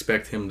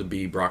 expect him to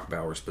be Brock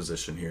Bowers'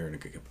 position here in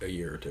a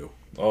year or two.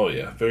 Oh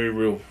yeah, very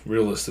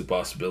realistic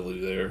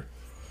possibility there.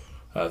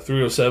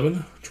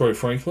 307, Troy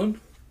Franklin.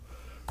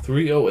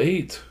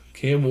 308,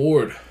 Cam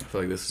Ward. I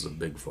feel like this is a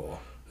big fall.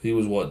 He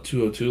was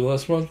 202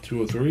 last month,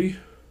 203.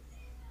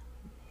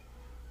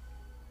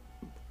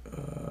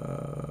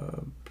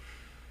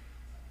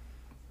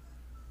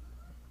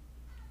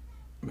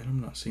 Man,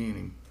 I'm not seeing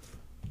him.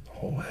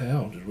 Oh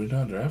hell, did we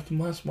not draft him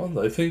last month?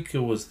 I think it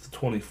was the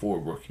 24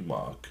 rookie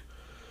mock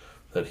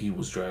that he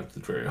was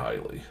drafted very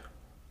highly.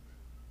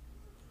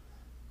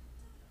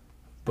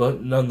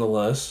 But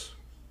nonetheless,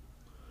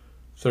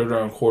 third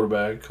round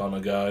quarterback on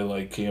a guy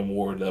like Cam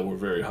Ward that we're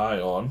very high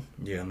on.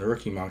 Yeah, in the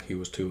rookie mock he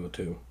was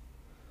 202.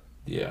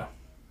 Yeah.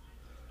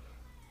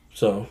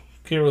 So,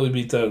 can't really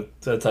beat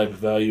that type of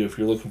value if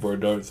you're looking for a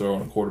dart throw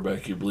on a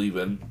quarterback you believe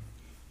in.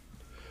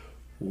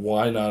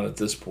 Why not at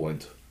this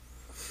point?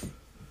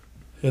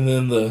 And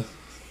then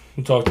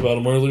we talked about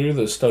him earlier,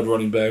 the stud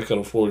running back out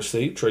of Florida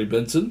State, Trey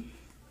Benson.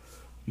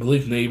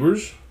 Malik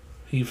Neighbors,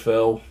 he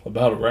fell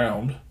about a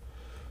round.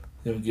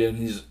 And again,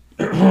 he's,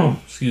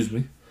 excuse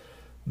me,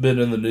 been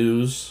in the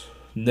news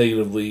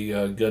negatively,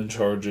 gun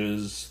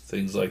charges,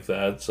 things like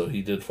that, so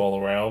he did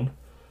fall around.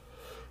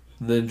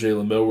 Then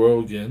Jalen Milroe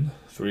again,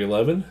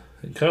 311,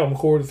 and Kyle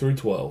McCord at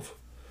 312.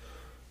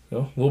 A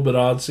little bit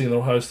odd seeing the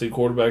Ohio State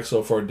quarterback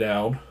so far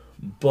down,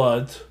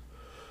 but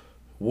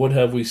what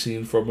have we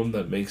seen from him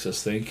that makes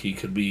us think he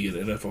could be an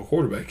NFL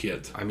quarterback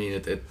yet? I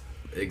mean,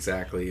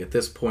 exactly. At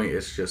this point,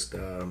 it's just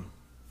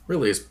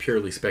really it's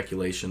purely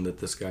speculation that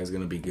this guy's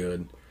going to be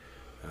good.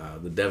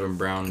 The Devin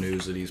Brown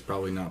news that he's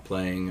probably not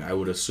playing, I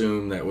would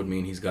assume that would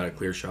mean he's got a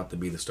clear shot to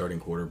be the starting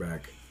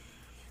quarterback.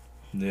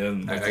 Yeah,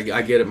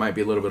 I get it might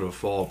be a little bit of a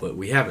fall, but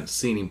we haven't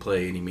seen him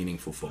play any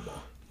meaningful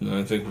football.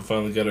 I think we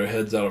finally got our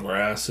heads out of our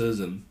asses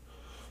and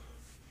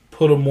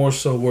put him more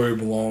so where he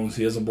belongs.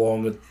 He doesn't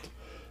belong at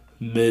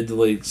mid to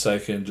late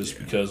second just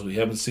because we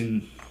haven't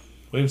seen.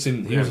 He was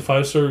a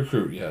 5-star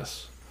recruit,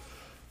 yes,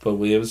 but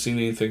we haven't seen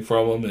anything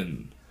from him.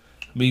 And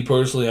me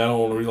personally, I don't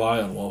want to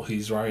rely on. Well,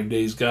 he's Ryan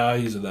Day's guy.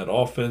 He's in that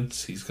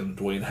offense. He's going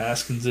to Dwayne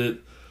Haskins it,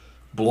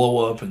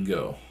 blow up and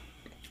go.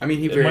 I mean,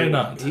 he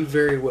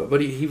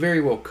very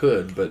well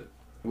could, but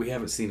we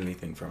haven't seen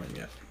anything from him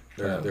yet.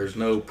 There's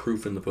no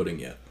proof in the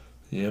pudding yet.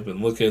 Yeah, but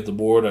looking at the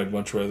board, I'd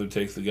much rather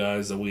take the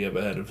guys that we have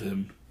ahead of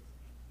him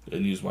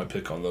and use my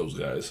pick on those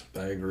guys.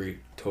 I agree.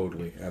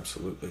 Totally.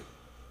 Absolutely.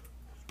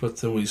 But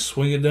then we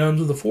swing it down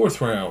to the fourth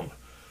round.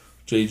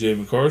 J.J.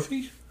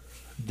 McCarthy,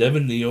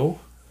 Devin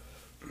Neal,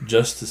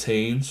 Justice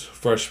Haynes,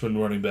 freshman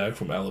running back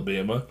from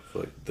Alabama. I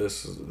feel like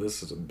this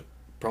is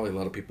probably a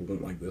lot of people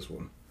won't like this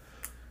one.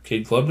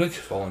 Cade Klubnik.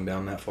 Falling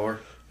down that far?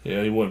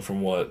 Yeah, he went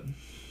from what?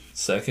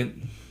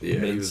 Second? Yeah,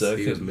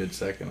 Mid-second? he was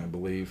mid-second, I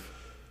believe.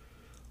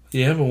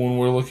 Yeah, but when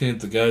we're looking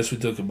at the guys we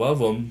took above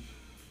him,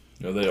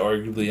 they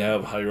arguably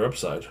have higher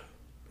upside.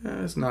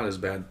 Yeah, it's not as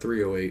bad.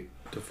 308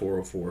 to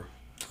 404.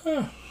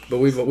 Huh. But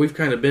we've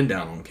kind of been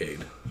down on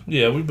Cade.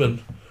 Yeah, we've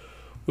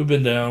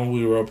been down.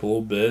 We were up a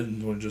little bit,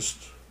 and we're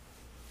just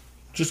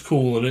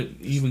cooling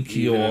it, even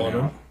keel on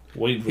him,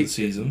 waiting for the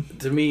season.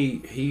 To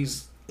me,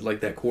 he's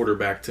like that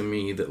quarterback to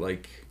me that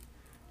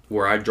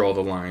where I draw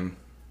the line.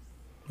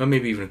 Well,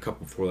 maybe even a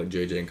couple before like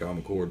JJ and Kyle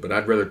McCord, but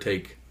I'd rather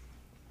take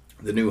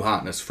the new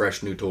hotness,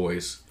 fresh new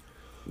toys,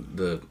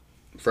 the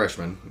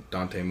freshmen,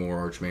 Dante Moore,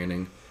 Arch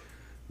Manning,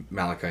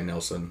 Malachi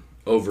Nelson,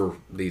 over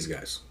these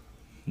guys.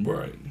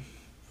 Right.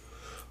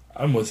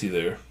 I'm with you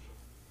there.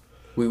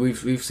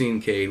 We've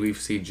seen Cade, we've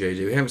seen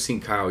JJ. We haven't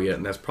seen Kyle yet,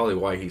 and that's probably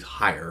why he's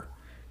higher,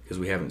 because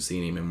we haven't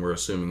seen him, and we're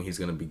assuming he's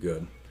going to be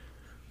good.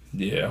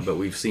 Yeah. But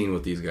we've seen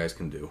what these guys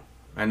can do.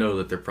 I know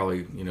that they're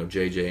probably,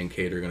 JJ and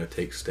Cade are going to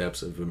take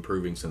steps of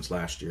improving since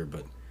last year,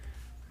 but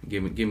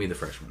give me the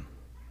freshman.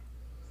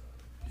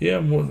 Yeah,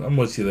 I'm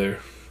with you there.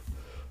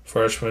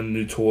 Freshman,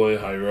 new toy,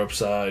 higher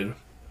upside,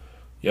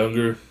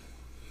 younger.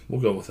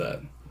 We'll go with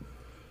that.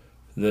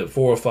 And at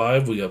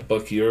 405, we got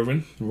Bucky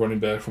Irvin, running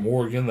back from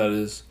Oregon, that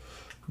is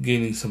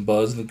gaining some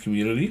buzz in the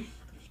community.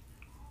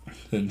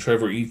 Then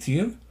Trevor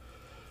Etienne,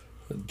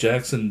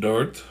 Jackson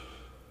Dart,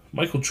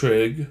 Michael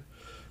Trigg,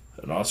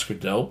 and Oscar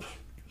Delp.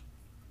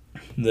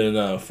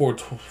 Then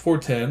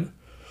 410,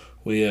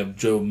 we have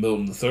Joe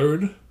Milton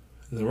III.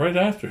 And then right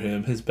after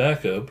him, his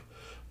backup,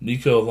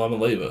 Nico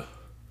Lamaleva.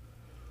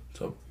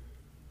 So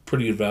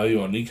pretty good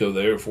value on Nico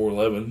there at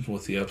 411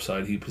 with the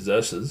upside he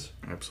possesses.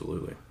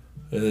 Absolutely.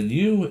 And then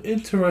you,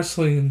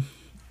 interestingly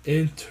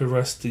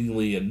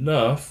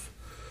enough,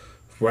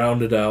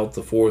 rounded out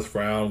the fourth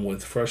round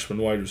with freshman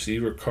wide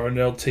receiver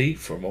Carnell Tate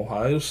from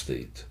Ohio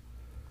State.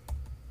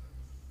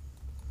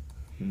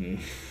 I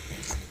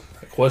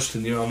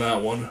question you on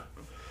that one.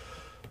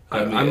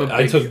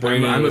 I took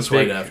Brandon Ennis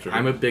right after.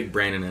 I'm a big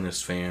Brandon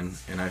Ennis fan,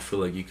 and I feel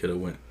like you could have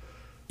went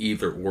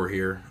either or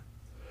here.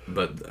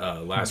 But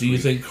last week... Do you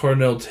think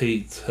Carnell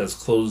Tate has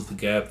closed the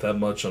gap that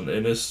much on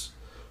Ennis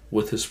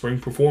with his spring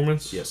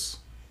performance? Yes.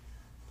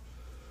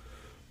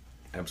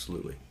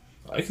 Absolutely.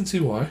 I can see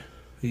why.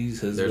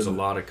 There's a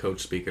lot of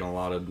coach speaking, a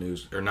lot of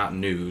news, or not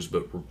news,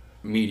 but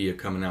media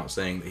coming out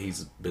saying that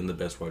he's been the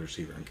best wide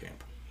receiver in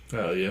camp.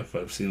 Oh, yeah,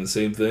 I've seen the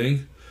same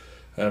thing.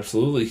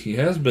 Absolutely, he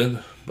has been,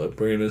 but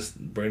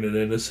Brandon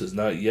Ennis is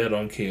not yet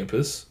on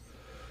campus.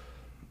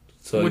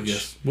 So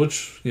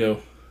which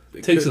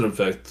takes an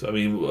effect. I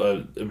mean,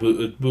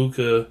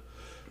 Ibuka,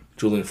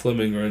 Julian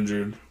Fleming are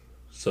injured,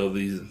 so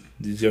these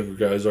younger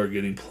guys are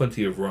getting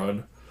plenty of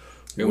run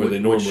where they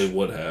normally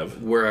would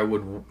have. Where I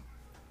would,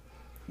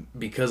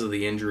 because of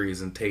the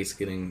injuries and Tate's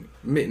getting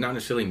not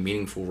necessarily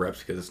meaningful reps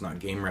because it's not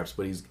game reps,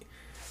 but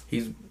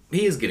he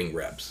is getting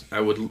reps. I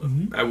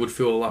would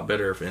feel a lot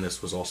better if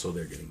Ennis was also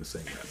there getting the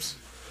same reps.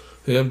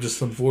 Yeah,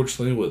 just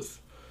unfortunately with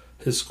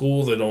his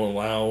school, they don't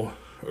allow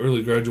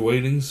early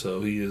graduating,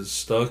 so he is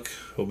stuck.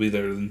 He'll be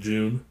there in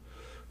June,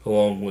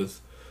 along with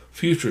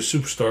future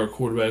superstar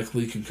quarterback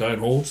Lincoln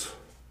Kineholz.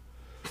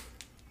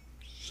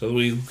 So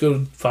we go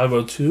to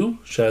 502,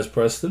 Shaz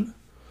Preston,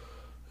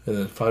 and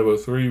then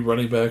 503,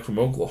 running back from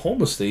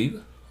Oklahoma State,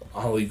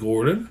 Ollie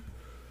Gordon,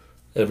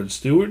 Evan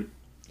Stewart,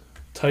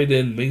 tight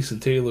end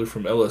Mason Taylor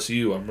from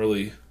LSU. I'm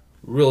really,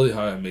 really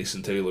high on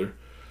Mason Taylor.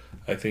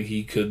 I think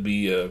he could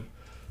be a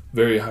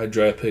very high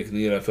draft pick in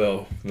the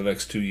NFL in the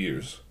next 2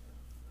 years.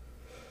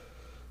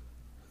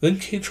 Then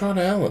Katron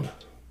Allen,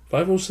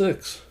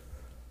 506.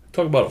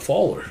 Talk about a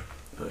faller.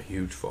 A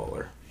huge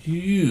faller.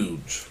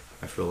 Huge.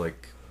 I feel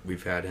like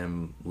we've had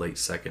him late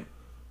second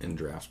in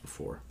drafts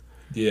before.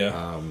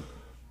 Yeah.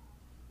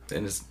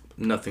 And it's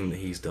nothing that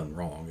he's done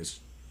wrong. He's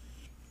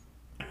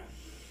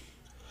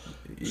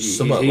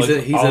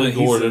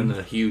in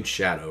a huge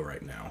shadow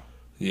right now.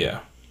 Yeah.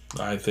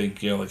 I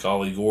think, like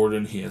Ollie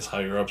Gordon, he has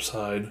higher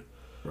upside.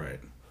 Right.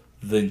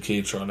 Than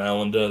Katron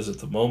Allen does at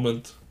the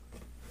moment.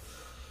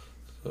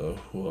 So,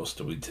 who else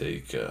do we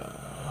take?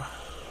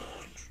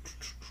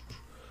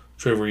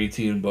 Trevor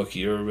Etienne,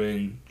 Bucky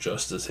Irving,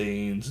 Justice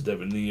Haynes,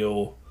 Devin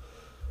Neal.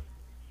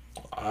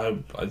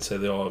 I'd say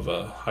they all have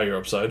a higher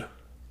upside.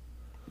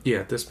 Yeah,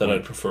 at this point. That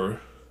I'd prefer.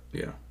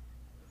 Yeah.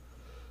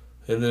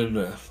 And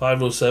then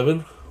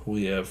 507,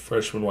 we have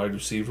freshman wide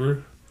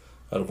receiver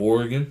out of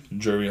Oregon,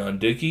 Jurion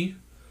Dickey.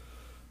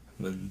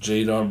 And then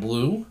Jadon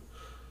Blue.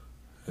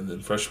 And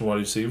then freshman wide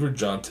receiver,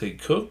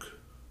 Jonte Cook.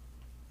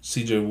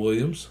 C.J.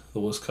 Williams, the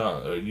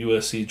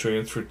USC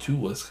transfer to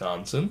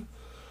Wisconsin.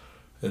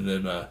 And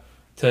then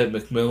Ted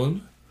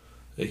McMillan,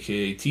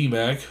 a.k.a.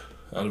 T-Mac,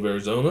 out of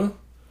Arizona.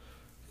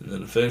 And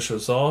then to finish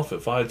us off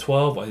at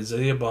 512,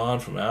 Isaiah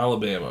Bond from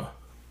Alabama.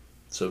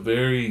 So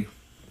very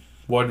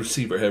wide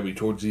receiver heavy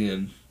towards the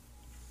end.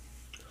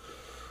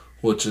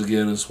 which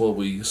again is what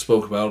we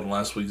spoke about in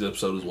last week's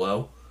episode as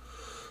well.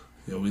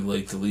 We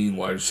like to lean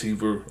wide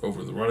receiver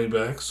over the running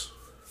backs.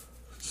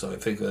 So I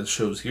think that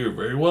shows here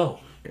very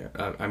well.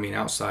 Yeah, I mean,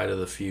 outside of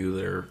the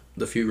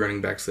few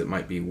running backs that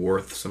might be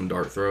worth some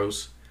dart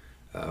throws,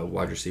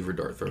 wide receiver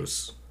dart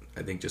throws,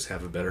 I think just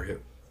have a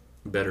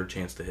better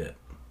chance to hit.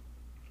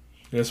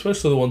 Yeah,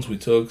 especially the ones we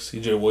took.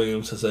 C.J.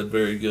 Williams has had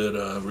very good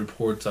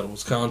reports out of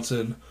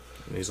Wisconsin.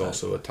 And he's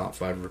also a top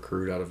 5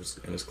 recruit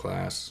in his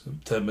class.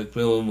 Ted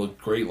McMillan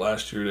looked great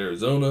last year at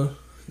Arizona.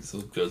 He's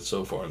looked good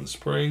so far in the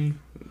spring.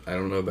 I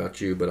don't know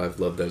about you, but I've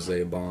loved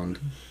Isaiah Bond.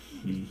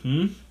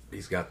 Mm-hmm.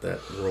 He's got that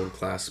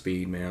world-class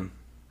speed, man.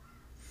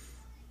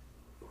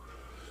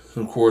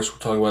 And of course, we're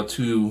talking about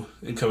 2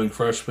 incoming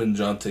freshmen,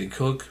 Jonte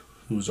Cook,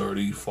 who's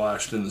already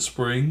flashed in the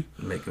spring.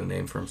 Making a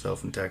name for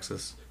himself in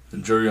Texas.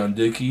 And Jurion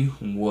Dickey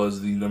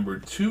was the number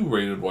 2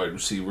 rated wide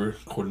receiver,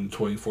 according to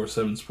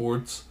 24/7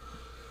 Sports.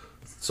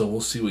 So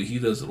we'll see what he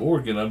does at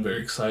Oregon. I'm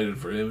very excited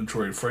for him and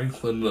Troy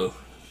Franklin to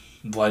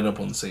line up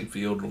on the same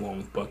field along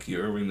with Bucky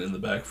Irving in the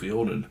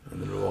backfield. And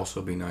it'll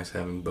also be nice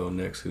having Bo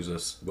Nix, who's a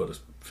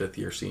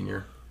 5th-year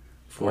senior?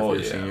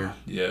 4th-year senior?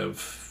 Yeah,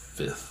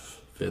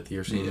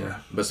 5th-year senior. Yeah.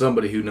 But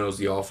somebody who knows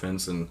the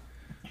offense and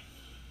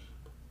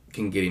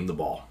can get him the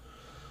ball.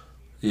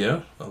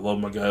 Yeah, I love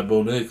my guy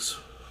Bo Nix.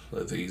 I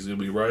think he's going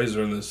to be a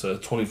riser in this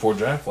 24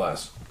 draft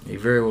class. He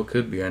very well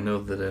could be. I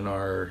know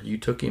that you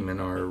took him in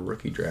our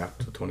rookie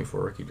draft, the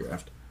 24 rookie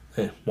draft.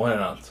 Hey, why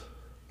not?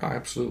 Oh,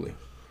 absolutely.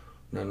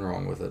 Nothing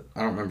wrong with it. I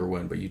don't remember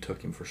when, but you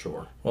took him for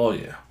sure. Oh,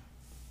 yeah.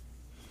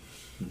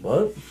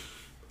 But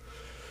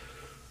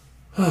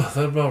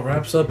that about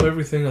wraps up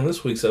everything on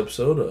this week's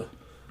episode. A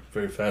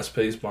very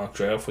fast-paced mock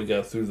draft we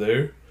got through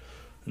there.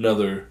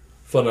 Another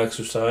fun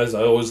exercise.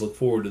 I always look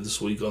forward to this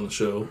week on the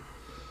show.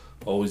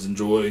 Always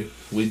enjoy.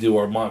 We do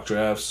our mock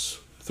drafts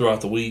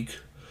throughout the week.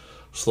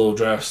 Slow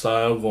draft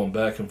style, going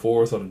back and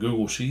forth on a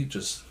Google Sheet,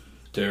 just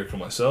Derek and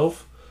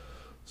myself.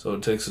 So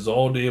it takes us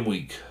all damn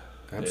week.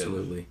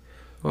 Absolutely.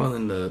 Well,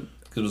 and then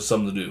gives us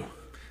something to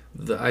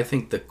do. I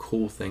think the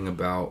cool thing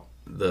about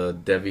the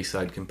Devy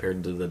side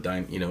compared to the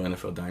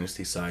NFL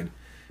Dynasty side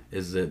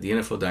is that the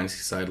NFL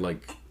Dynasty side,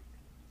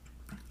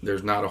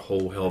 there's not a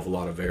whole hell of a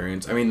lot of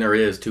variance. I mean, there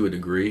is to a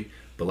degree,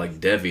 but like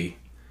Devy,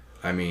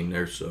 I mean,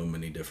 there's so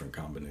many different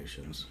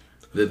combinations.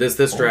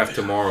 This draft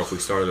tomorrow, if we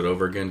started it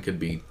over again, could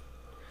be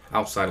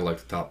outside of the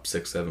top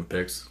 6-7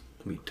 picks.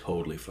 Could be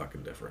totally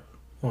fucking different.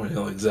 Oh yeah,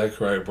 like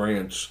Zachariah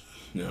Branch,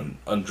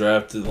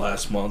 undrafted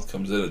last month,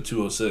 comes in at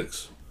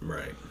 206.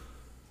 Right.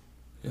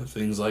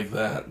 Things like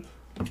that.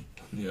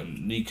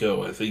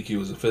 Nico, I think he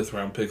was a 5th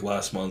round pick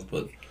last month,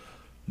 but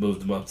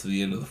moved him up to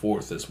the end of the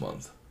 4th this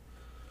month.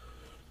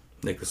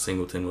 Nick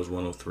Singleton was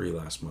 103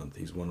 last month.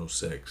 He's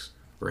 106.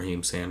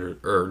 Raheem Sanders,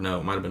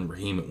 it might have been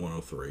Raheem at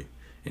 103,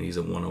 and he's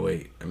at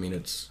 108. I mean,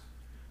 it's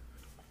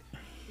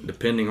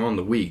depending on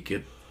the week,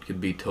 it could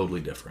be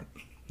totally different.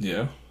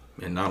 Yeah.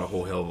 And not a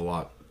whole hell of a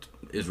lot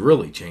is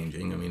really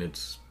changing. I mean,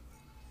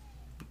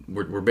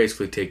 we're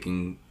basically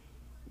taking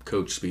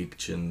coach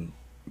speech and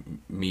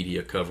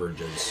media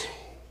coverage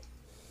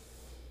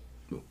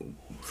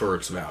for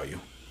its value.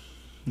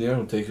 Yeah,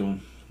 we're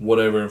taking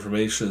whatever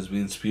information is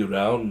being spewed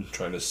out and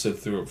trying to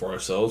sift through it for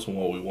ourselves and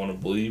what we want to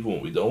believe,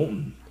 what we don't,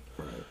 and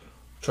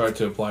try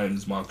to apply in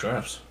these mock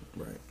drafts.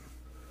 Right.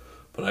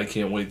 But I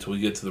can't wait till we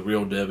get to the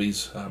real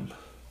Debbys. I'm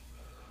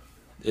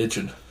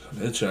itching.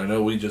 I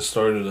know we just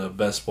started a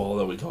best ball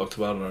that we talked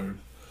about in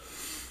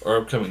our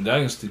upcoming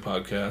Dynasty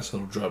podcast.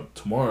 It'll drop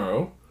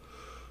tomorrow.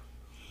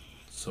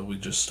 So we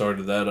just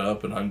started that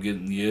up, and I'm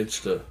getting the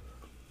itch to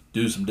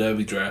do some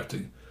Devy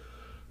drafting.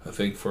 I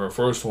think for our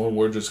first one,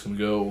 we're just going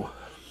to go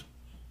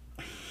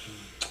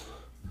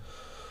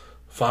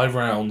 5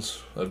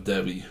 rounds of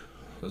Devy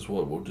is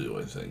what we'll do,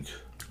 I think.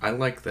 I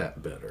like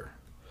that better.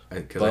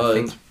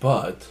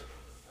 But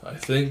I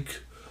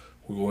think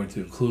we're going to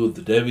include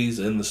the Devys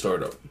in the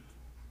startup.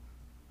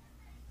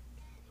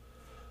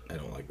 I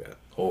don't like that.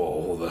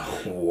 Oh,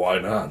 why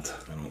not?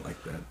 I don't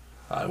like that.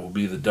 I will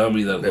be the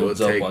dummy that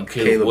loads up on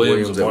Caleb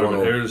Williams and Marvin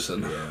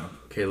Harrison. Yeah,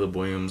 Caleb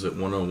Williams at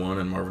 101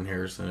 and Marvin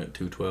Harrison at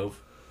 212.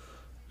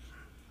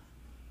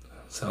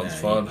 Sounds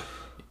fun.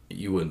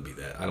 You wouldn't be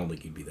that. I don't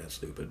think you'd be that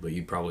stupid, but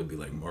you'd probably be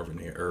like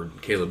or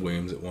Caleb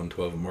Williams at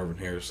 112 and Marvin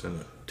Harrison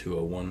at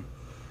 201.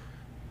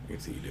 I can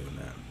see you doing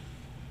that.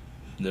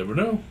 Never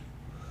know.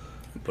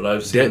 But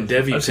I've seen other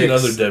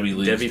Devy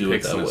leagues do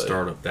it that way.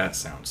 Startup. That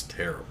sounds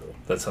terrible.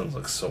 That sounds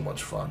like so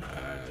much fun.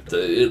 I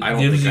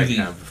don't think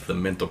I have the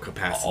mental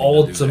capacity.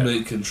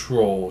 Ultimate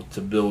control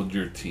to build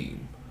your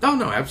team. Oh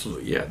no,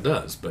 absolutely, yeah, it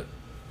does. But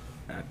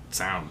that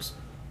sounds.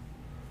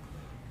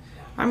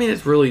 I mean,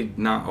 it's really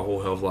not a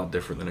whole hell of a lot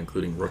different than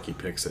including rookie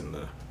picks in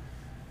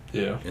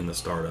the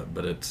startup.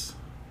 But that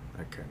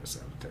kind of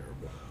sounds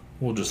terrible.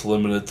 We'll just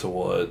limit it to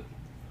what?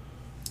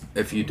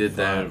 If you did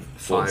that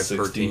 5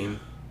 per team,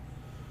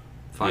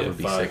 5 would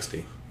be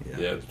 60.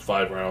 Yeah,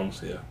 5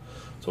 rounds. Yeah,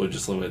 so we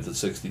just limit it to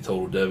 60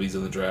 total Devys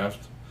in the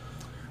draft.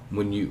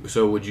 Would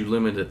you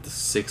limit it to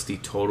 60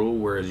 total,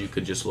 whereas you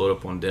could just load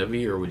up on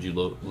Devy, or would you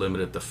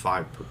limit it to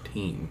 5 per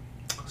team?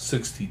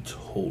 60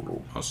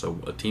 total. Oh, so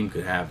a team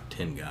could have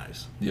 10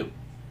 guys. Yep.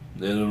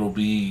 And it'll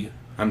be...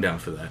 I'm down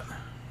for that.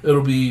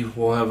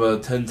 We'll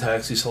have 10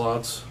 taxi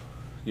slots.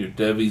 Your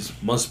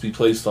Devys must be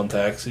placed on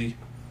taxi.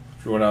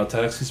 If you run out of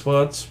taxi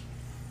spots,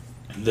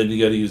 then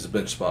you got to use the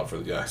bench spot for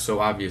the guy. So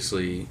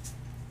obviously,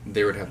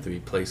 there would have to be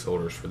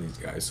placeholders for these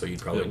guys. So you'd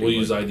probably we'll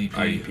use IDP.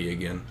 IDP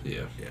again.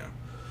 Yeah.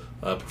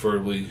 Yeah.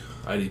 Preferably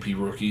IDP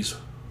rookies,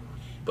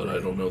 but I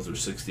don't know if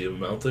there's 60 of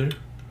them out there.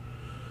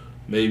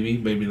 Maybe,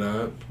 maybe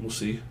not. We'll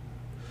see.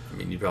 I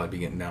mean, you'd probably be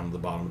getting down to the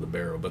bottom of the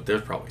barrel, but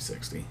there's probably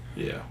 60.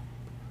 Yeah.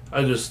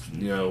 I just,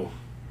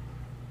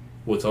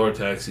 with our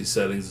taxi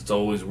settings, it's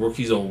always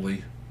rookies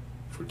only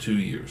for 2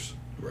 years.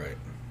 Right.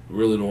 We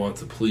really don't want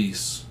the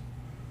police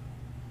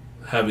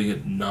having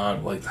it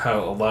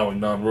allowing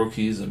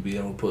non-rookies and being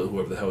able to put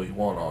whoever the hell you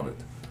want on it.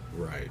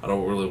 Right. I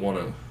don't really want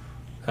to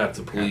have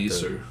the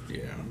police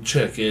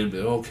check in, but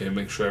okay,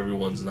 make sure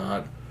everyone's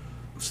not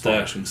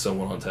stashing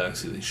someone on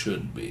taxi they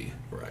shouldn't be.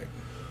 Right.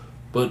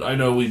 But I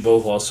know we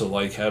both also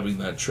like having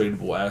that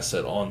tradable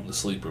asset on the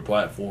Sleeper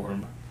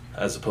platform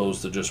as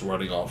opposed to just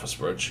running off a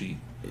spreadsheet.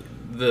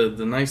 The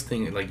nice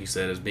thing, like you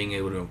said, is being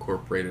able to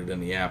incorporate it in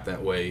the app.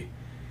 That way,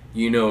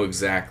 you know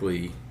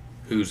exactly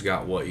who's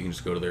got what. You can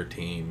just go to their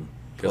team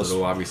because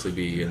it'll obviously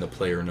be in the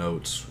player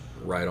notes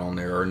right on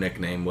there, or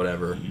nickname,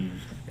 whatever. Mm-hmm.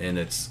 And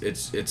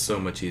it's so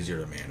much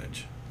easier to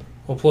manage.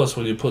 Well, plus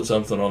when you put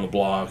something on the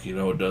block,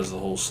 it does the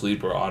whole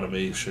Sleeper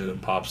automation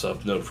and pops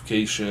up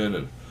notification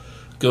and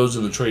goes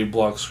in the trade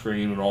block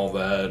screen and all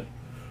that,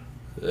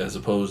 as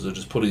opposed to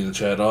just putting the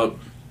chat up.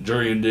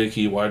 Jurian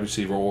Dickey, wide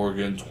receiver,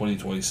 Oregon,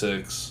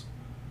 2026,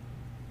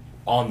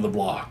 on the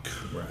block,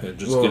 right, and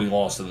just getting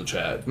lost in the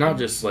chat. Not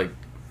just like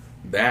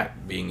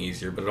that being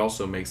easier, but it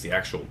also makes the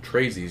actual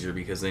trades easier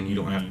because then you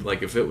don't have to,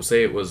 like, if it was,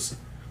 say it was,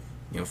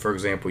 for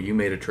example, you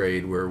made a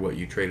trade where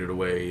you traded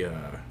away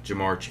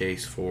Jamar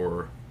Chase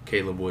for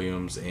Caleb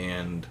Williams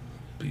and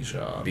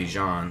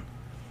Bijan.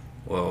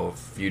 Well,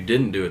 if you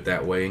didn't do it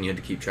that way and you had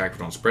to keep track of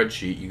it on a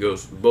spreadsheet, you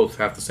both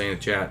have to say in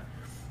the chat,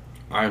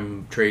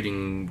 I'm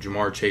trading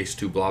Jamar Chase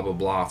to blah, blah,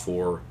 blah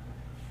for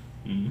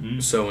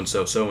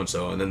so-and-so,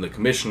 so-and-so. And then the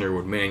commissioner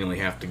would manually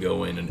have to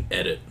go in and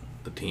edit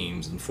the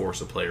teams and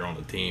force a player on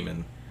the team.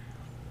 And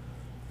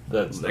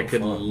that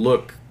could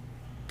look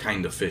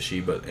kind of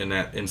fishy, but in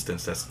that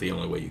instance, that's the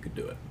only way you could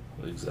do it.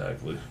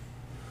 Exactly.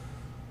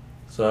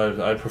 So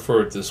I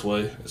prefer it this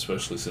way,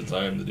 especially since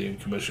I am the damn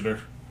commissioner.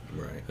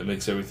 Right. It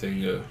makes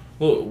everything...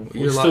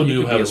 we still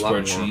do have a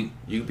spreadsheet.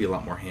 You could be a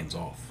lot more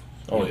hands-off.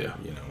 Oh, yeah.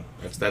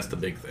 That's the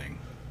big thing.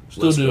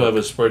 Still do have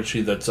a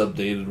spreadsheet that's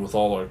updated with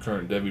all our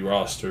current Devy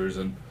rosters,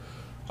 and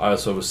I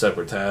also have a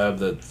separate tab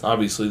that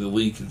obviously the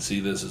league can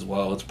see this as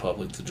well. It's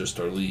public to just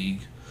our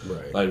league.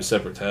 Right. I have a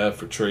separate tab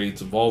for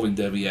trades involving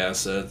Devy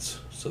assets,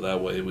 so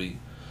that way we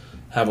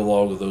have a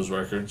log of those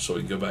records so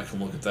we can go back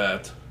and look at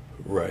that.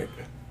 Right.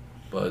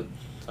 But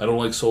I don't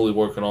like solely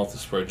working off the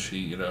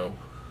spreadsheet,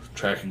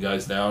 tracking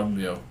guys down.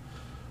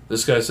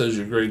 This guy says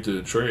you're great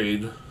to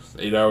trade.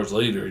 8 hours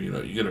later, you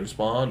going to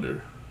respond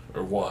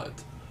or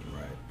what?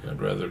 I'd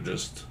rather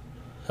just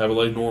have it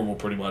like normal,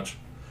 pretty much.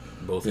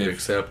 Both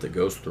accept it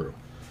goes through.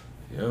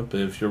 Yep.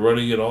 If you're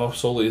running it off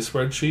solely a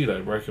spreadsheet,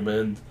 I'd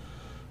recommend.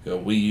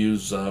 We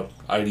use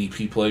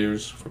IDP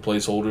players for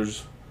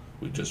placeholders.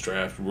 We just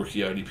draft rookie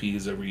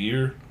IDPs every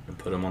year and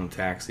put them on the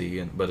taxi.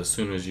 But as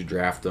soon as you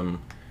draft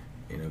them,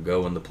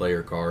 go in the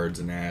player cards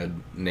and add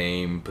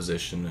name,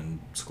 position, and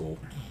school.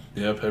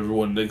 Yep.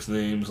 Everyone nicks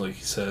names, like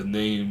you said,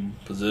 name,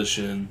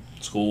 position,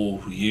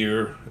 school,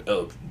 year,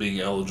 being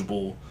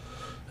eligible.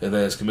 And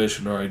as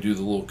commissioner, I do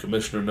the little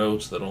commissioner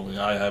notes that only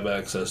I have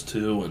access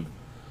to, and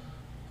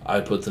I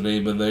put the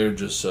name in there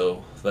just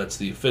so that's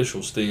the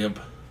official stamp.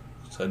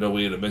 So I know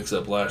we had a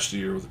mix-up last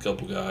year with a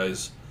couple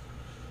guys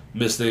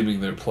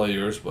misnaming their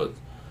players, but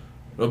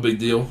no big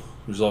deal.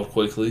 Resolved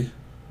quickly.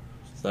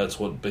 That's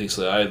what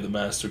basically I had the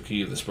master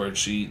key of the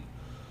spreadsheet.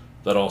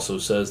 That also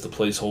says the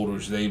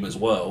placeholder's name as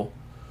well.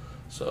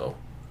 So,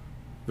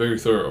 very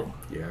thorough.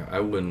 Yeah, I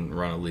wouldn't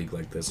run a league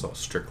like this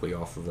strictly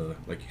off of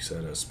like you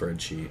said, a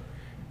spreadsheet.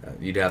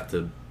 You'd have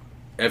to,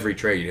 every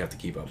trade you'd have to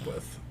keep up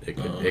with. It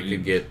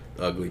could get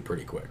ugly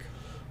pretty quick.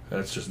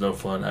 That's just no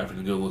fun having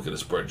to go look at a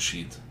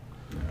spreadsheet.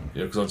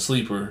 Because on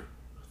Sleeper,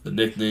 the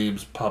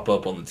nicknames pop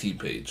up on the team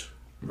page.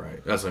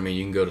 Right. That's what I mean.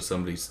 You can go to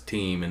somebody's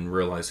team and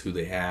realize who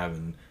they have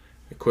and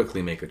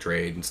quickly make a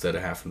trade instead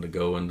of having to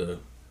go into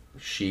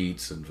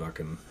sheets and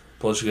fucking...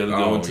 Plus you got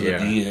to go into the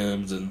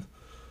DMs and...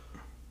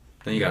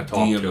 Then you got to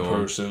talk DM to the them.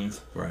 person.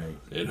 Right.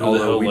 And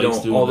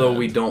although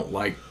we don't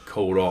like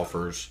cold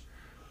offers,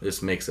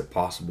 this makes it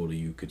possible that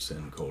you could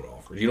send cold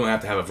offers. You don't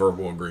have to have a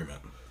verbal agreement.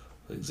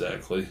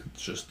 Exactly.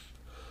 It's just,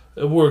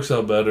 it works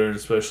out better,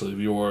 especially if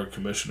you are a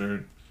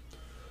commissioner.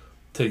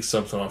 Takes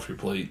something off your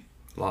plate.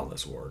 A lot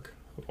less work.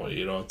 Well,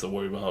 you don't have to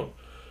worry about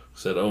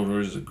said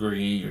owners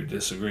agreeing or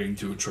disagreeing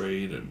to a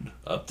trade and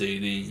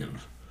updating and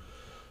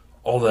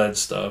all that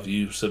stuff.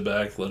 You sit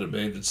back, let it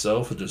manage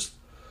itself, and just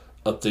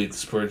update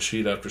the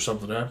spreadsheet after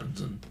something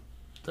happens, and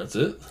that's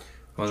it.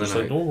 Well, just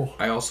then like normal.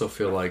 I also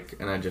feel like,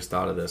 and I just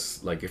thought of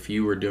this, like if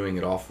you were doing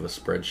it off of a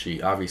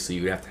spreadsheet, obviously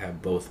you'd have to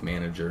have both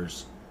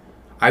managers.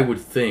 I would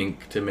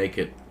think to make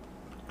it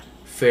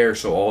fair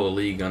so all the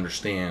league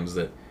understands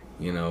that,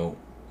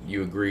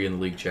 you agree in the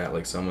league chat,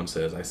 like someone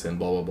says, I send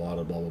blah, blah, blah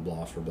to blah, blah,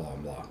 blah for blah,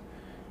 blah, blah.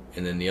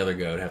 And then the other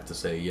guy would have to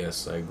say,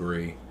 yes, I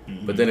agree.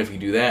 Mm-hmm. But then if you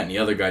do that and the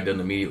other guy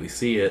doesn't immediately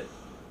see it,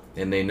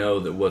 and they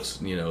know that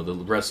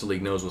the rest of the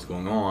league knows what's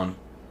going on,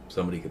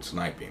 somebody could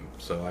snipe him.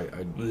 So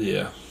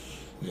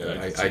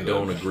I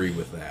don't agree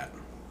with that.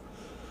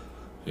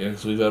 Yeah,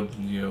 because we've had,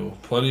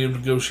 plenty of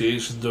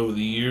negotiations over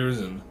the years,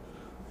 and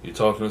you're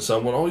talking to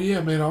someone, oh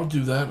yeah, man, I'll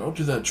do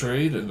that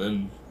trade, and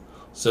then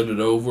send it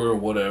over or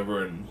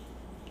whatever, and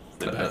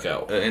they back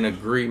out. An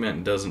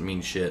agreement doesn't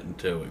mean shit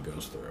until it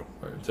goes through.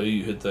 Right, until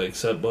you hit the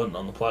accept button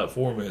on the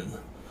platform and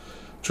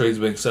trade's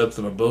been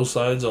accepted on both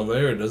sides on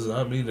there, it does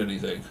not mean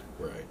anything.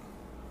 Right.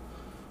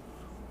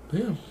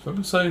 Yeah, I'm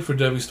excited for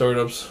Devy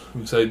startups.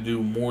 I'm excited to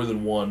do more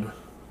than one,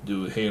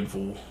 do a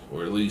handful,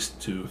 or at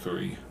least 2 or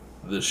 3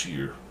 this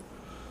year.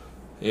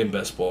 And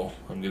best ball.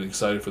 I'm getting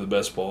excited for the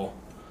best ball.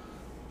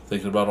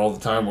 Thinking about all the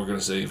time we're going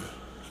to save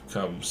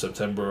come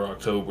September,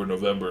 October,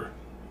 November.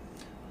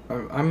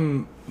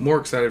 I'm more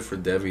excited for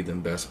Devy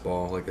than best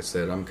ball. Like I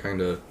said, I'm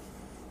kind of,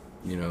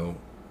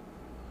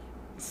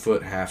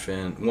 foot half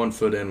in, 1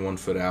 foot in, 1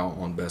 foot out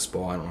on best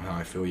ball. I don't know how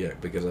I feel yet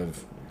because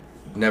I've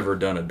never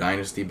done a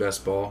dynasty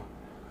best ball.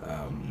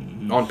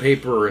 On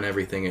paper and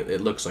everything,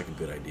 it looks like a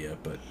good idea,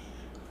 but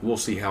we'll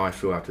see how I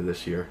feel after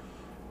this year.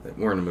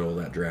 We're in the middle of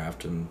that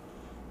draft, and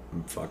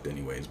I'm fucked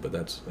anyways, but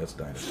that's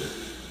dynasty.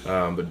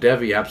 But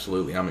Devy,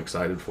 absolutely, I'm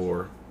excited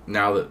for.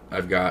 Now that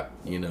I've got,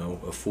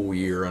 a full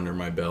year under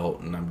my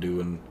belt, and I'm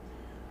doing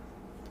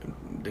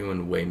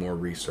way more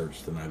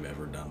research than I've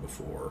ever done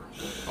before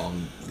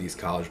on these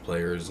college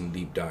players and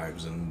deep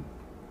dives, and,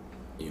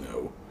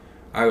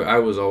 I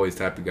was always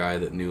the type of guy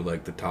that knew,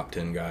 like, the top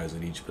 10 guys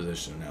at each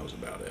position, and that was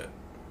about it.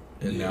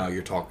 And now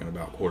you're talking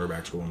about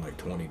quarterbacks going, like,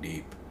 20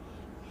 deep.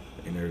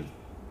 And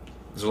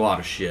there's a lot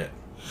of shit.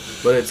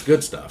 But it's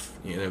good stuff,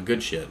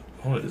 good shit.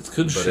 Oh, it's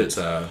good shit.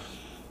 But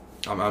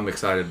it's, I'm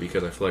excited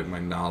because I feel like my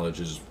knowledge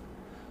is,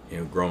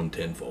 grown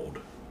tenfold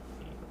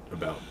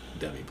about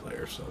Devy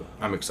players. So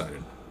I'm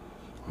excited.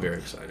 Very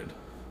excited.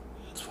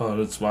 It's fun.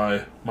 It's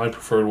my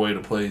preferred way to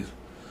play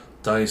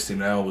Dynasty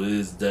now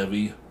is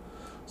Devy.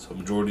 So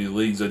majority of the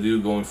leagues I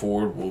do going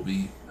forward will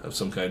have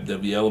some kind of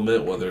Devy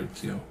element, whether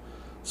it's,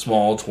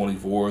 small,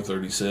 24,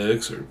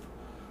 36, or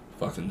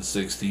fucking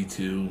 60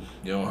 to,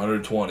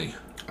 120.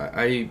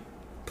 I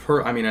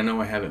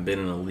know I haven't been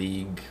in a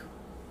league.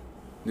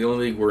 The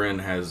only league we're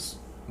in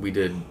we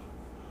did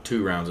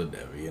 2 rounds of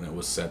Devy, and it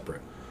was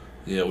separate.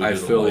 Yeah, we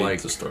did a late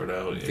to start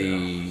out.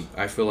 Yeah.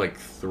 I feel like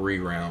 3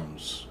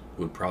 rounds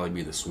would probably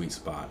be the sweet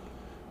spot,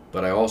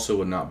 but I also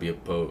would not be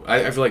opposed.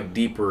 I feel like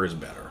deeper is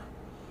better.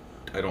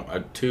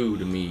 2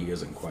 to me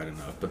isn't quite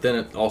enough, but then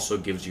it also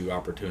gives you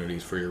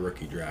opportunities for your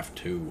rookie draft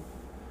to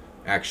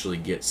actually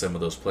get some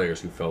of those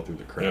players who fell through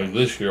the cracks.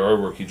 This year our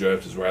rookie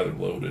draft is rather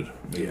loaded.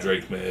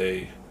 Drake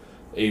May,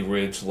 A.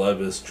 Rich,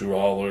 Levis, Drew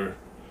Aller,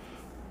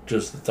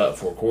 just the top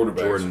 4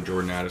 quarterbacks.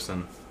 Jordan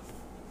Addison.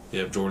 You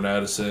have Jordan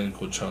Addison,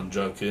 Quinshon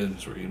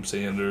Judkins, Raheem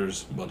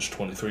Sanders, a bunch of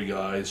 23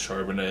 guys,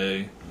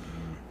 Charbonnet.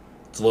 Mm-hmm.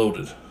 It's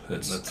loaded.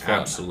 That's fun.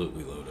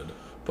 Absolutely loaded.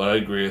 But I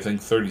agree. I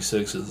think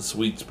 36 is the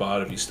sweet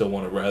spot if you still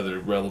want a rather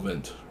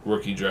relevant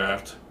rookie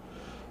draft.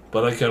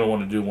 But I kind of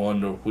want to do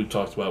one that we've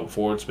talked about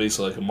before. It's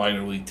basically like a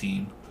minor league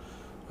team.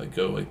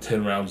 Go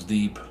 10 rounds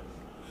deep.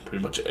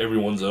 Pretty much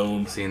everyone's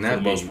own. See, and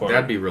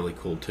that'd be really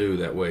cool too.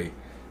 That way,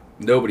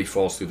 nobody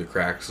falls through the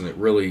cracks, and it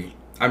really.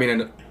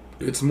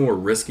 It's more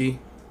risky.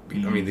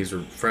 Mm-hmm. These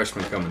are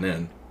freshmen coming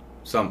in.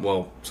 Some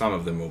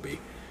of them will be,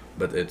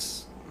 but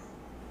it's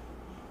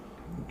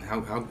how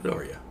good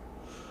are you?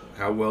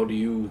 How well do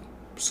you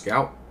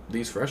scout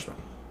these freshmen?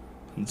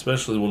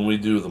 Especially when we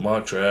do the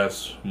mock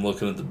drafts, I'm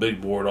looking at the big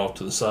board off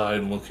to the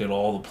side and looking at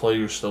all the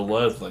players still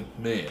left. Like,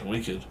 man,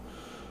 we could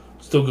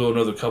still go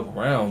another couple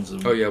rounds.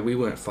 Oh yeah, we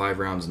went 5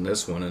 rounds in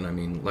this one,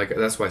 and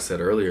that's why I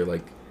said earlier,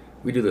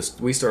 we do this.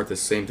 We start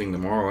this same thing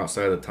tomorrow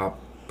outside of the top,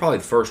 probably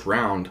the first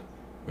round.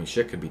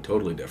 Shit could be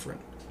totally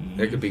different. Mm-hmm.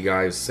 There could be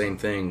guys, same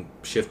thing,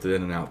 shifted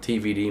in and out.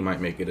 TVD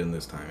might make it in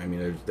this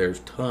time. There's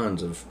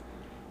tons of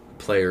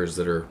players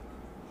that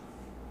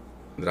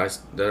I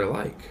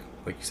like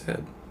you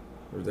said.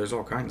 There's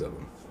all kinds of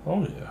them.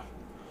 Oh yeah,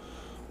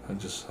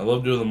 I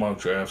love doing the mock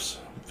drafts.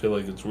 I feel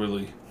like it's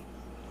really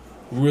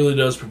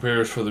does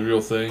prepare us for the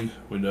real thing.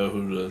 We know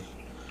who to.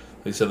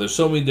 They said there's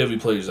so many Devy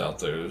players out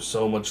there. There's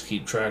so much to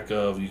keep track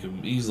of. You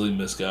can easily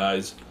miss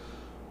guys.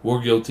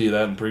 We're guilty of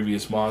that in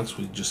previous mocks.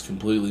 We just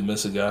completely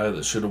miss a guy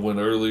that should have went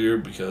earlier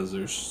because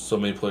there's so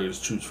many players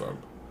to choose from.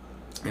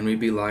 And we'd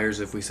be liars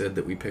if we said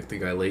that we picked the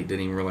guy late,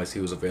 didn't even realize he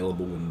was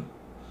available, and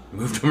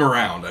moved him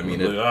around.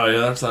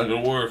 That's not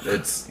gonna work.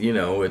 It's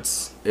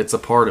it's a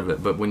part of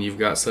it. But when you've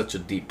got such a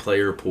deep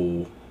player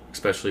pool,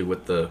 especially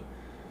with the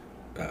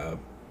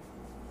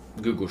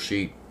Google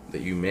sheet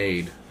that you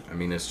made,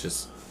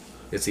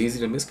 it's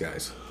easy to miss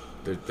guys.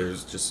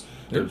 There's just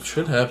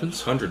Shit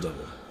happens. hundreds of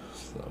them.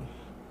 So,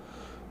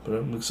 but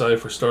I'm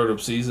excited for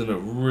startup season to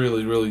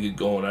really, really get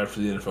going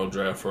after the NFL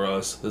draft for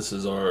us. This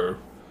is I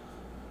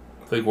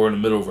think we're in the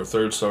middle of our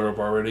third startup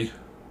already.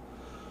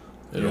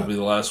 It'll be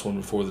the last one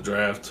before the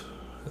draft,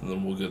 and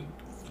then we'll get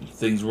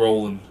things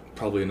rolling.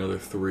 Probably another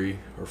 3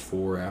 or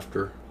 4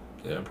 after.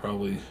 Yeah,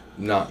 probably.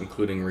 Not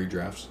including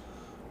redrafts.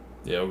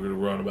 Yeah, we're going to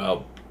run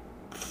about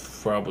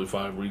probably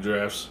 5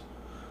 redrafts,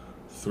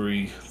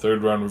 3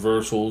 third-round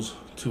reversals,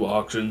 2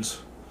 auctions.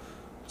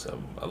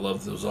 So I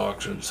love those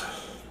auctions.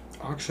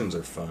 Auctions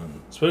are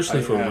fun.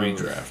 Especially for a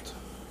redraft.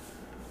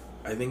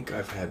 I think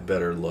I've had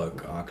better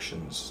luck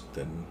auctions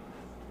than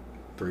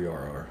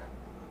 3RR.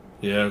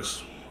 Yeah,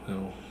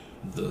 you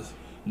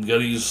got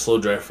to use a slow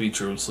draft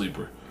feature on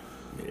Sleeper.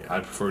 Yeah. I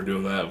prefer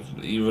doing that.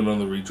 Even on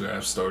the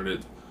redraft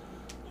started,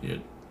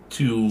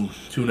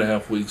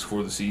 2.5 weeks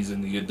before the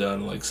season, you get done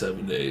in like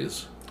 7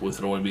 days, with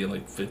it only being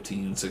like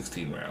 15,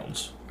 16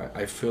 rounds.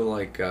 I feel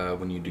like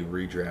when you do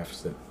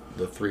redrafts that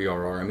the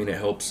 3RR, I mean,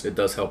 it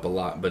does help a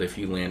lot, but if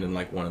you land in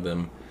like one of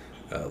them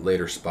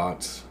later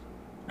spots,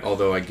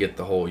 although I get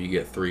you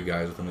get 3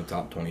 guys within the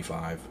top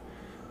 25,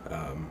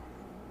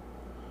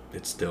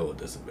 it's still a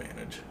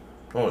disadvantage.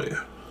 Oh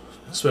yeah,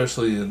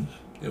 especially in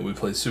we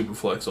play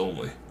Superflex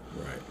only.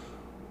 Right.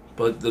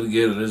 But then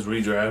again, it is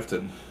redraft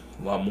and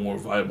a lot more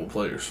viable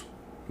players.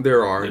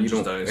 There are,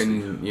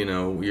 And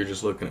you're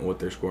just looking at what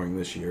they're scoring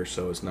this year,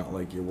 so it's not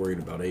like you're worried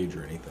about age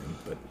or anything.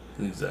 But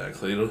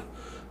exactly,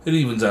 it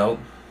evens out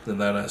in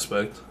that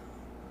aspect.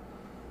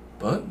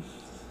 But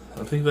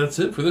I think that's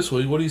it for this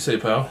week. What do you say,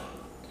 pal?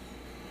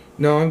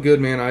 No, I'm good,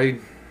 man.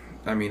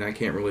 I mean, I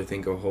can't really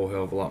think of a whole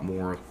hell of a lot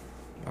more.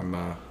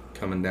 I'm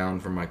coming down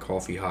from my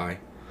coffee high,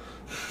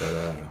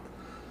 but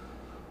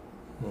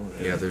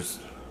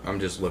I'm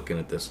just looking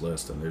at this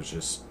list, and there's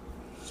just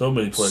so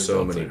many players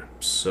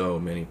so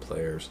many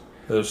players.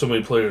 There's so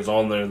many players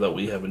on there that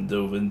we haven't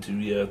dove into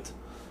yet,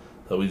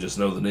 that we just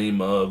know the name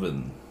of,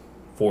 and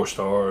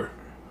 4-star.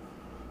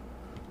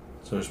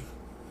 So there's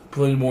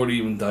plenty more to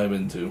even dive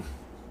into.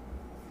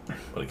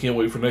 But I can't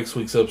wait for next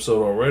week's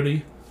episode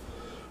already.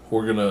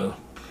 We're going to,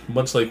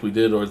 much like we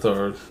did with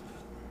our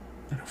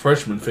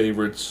freshman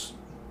favorites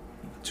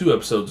 2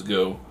 episodes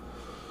ago,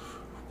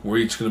 we're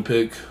each going to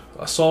pick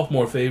a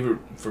sophomore favorite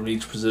from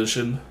each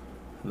position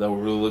that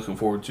we're really looking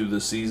forward to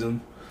this season,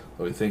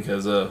 that we think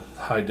has a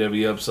high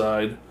Devy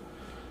upside.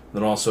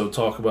 Then also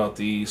talk about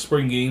the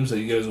spring games that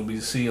you guys will be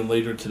seeing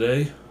later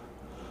today.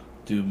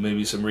 Do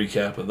maybe some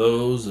recap of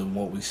those and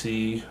what we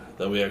see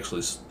that we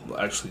actually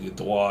get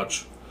to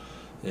watch,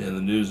 and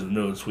the news and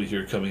notes we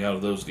hear coming out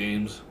of those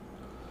games.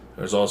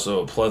 There's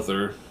also a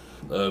plethora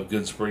of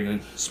good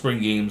spring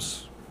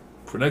games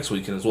for next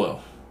weekend as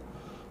well.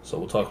 So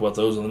we'll talk about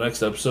those in the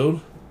next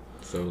episode.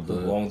 So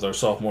along with our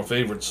sophomore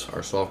favorites.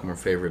 Our sophomore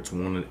favorites,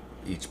 one at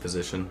each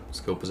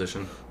skill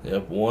position.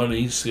 Yep, one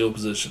each skill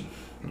position.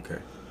 Okay.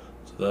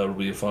 So that'll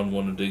be a fun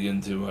one to dig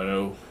into. I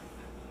know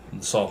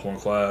the sophomore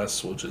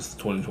class, which is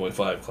the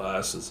 2025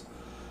 class, is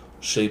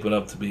shaping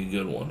up to be a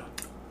good one.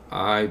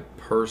 Are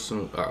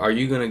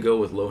you going to go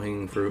with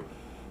low-hanging fruit?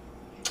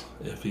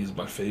 If he's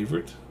my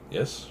favorite,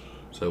 yes.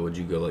 So would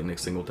you go like Nick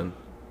Singleton?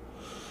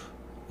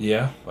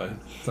 Yeah,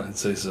 I'd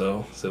say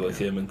so. Say like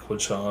him and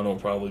Quichon will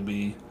probably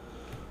be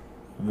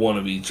one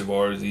of each of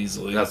ours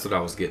easily. That's what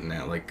I was getting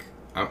at. Like,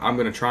 I'm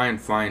going to try and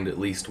find at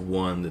least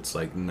one that's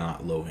like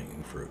not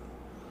low-hanging fruit.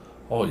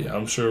 Oh yeah,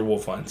 I'm sure we'll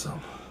find some.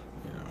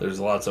 You know, there's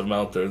lots of them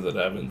out there that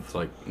haven't. It's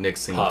like Nick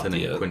Singleton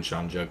and yet.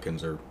 Quinshon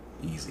Judkins are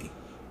easy.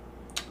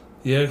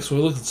 Yeah, because we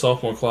looked at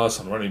sophomore class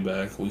on running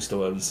back. We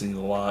still haven't seen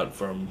a lot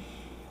from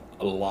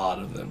a lot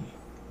of them.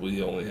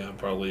 We only have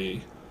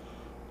probably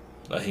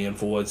a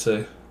handful, I'd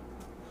say,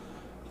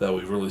 that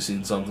we've really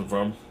seen something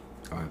from.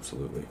 Oh,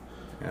 absolutely.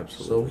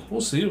 So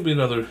we'll see. It'll be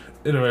another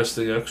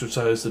interesting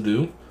exercise to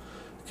do.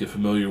 Get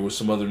familiar with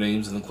some other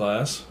names in the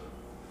class.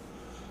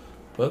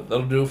 But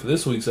that'll do it for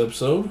this week's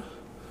episode.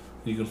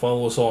 You can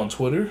follow us all on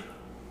Twitter.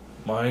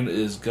 Mine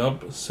is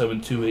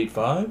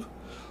Gump7285.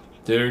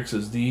 Derek's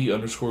is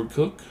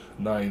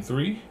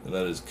D_Cook93, and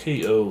that is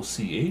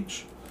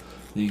KOCH.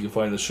 You can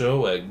find the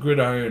show at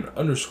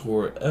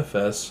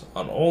Gridiron_FS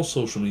on all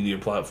social media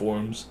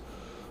platforms.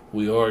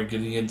 We are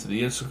getting into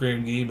the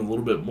Instagram game a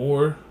little bit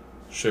more,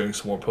 sharing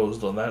some more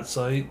posts on that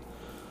site.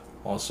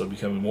 Also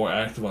becoming more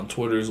active on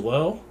Twitter as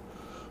well.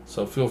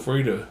 So feel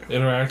free to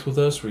interact with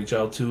us, reach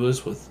out to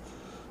us with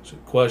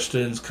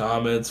questions,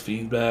 comments,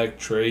 feedback,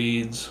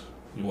 trades.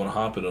 You want to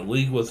hop in a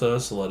league with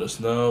us, let us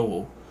know.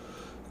 We'll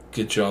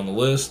get you on the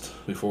list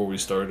before we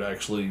start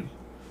actually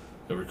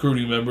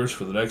recruiting members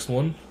for the next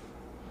one.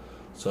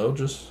 So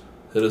just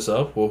hit us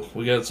up.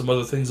 We got some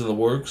other things in the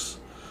works.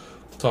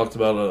 Talked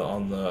about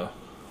it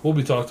will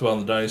be talked about on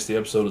the Dynasty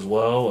episode as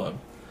well.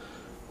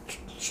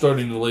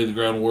 Starting to lay the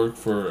groundwork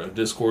for a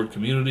Discord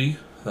community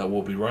that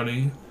we'll be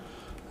running.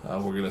 We're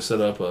going to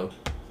set up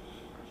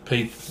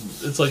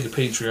it's like a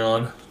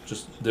Patreon,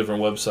 just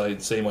different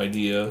website, same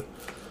idea.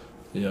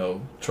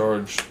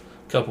 Charge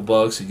a couple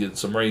bucks, you get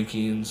some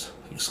rankings,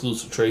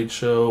 exclusive trade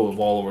show of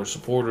all of our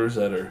supporters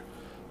that are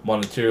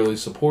monetarily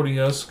supporting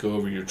us, go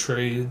over your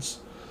trades,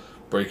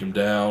 break them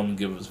down,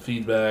 give us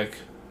feedback,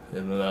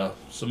 and then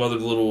some other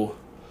little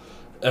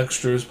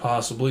extras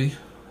possibly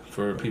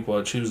for people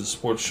that choose to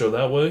support the show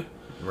that way.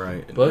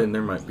 Right. But, and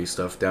there might be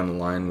stuff down the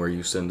line where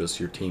you send us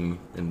your team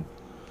and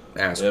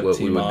ask yep, what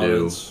we would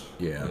audits.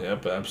 do. Yeah.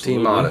 Yep,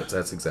 absolutely. Team audits,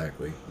 that's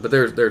exactly. But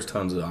there's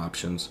tons of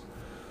options.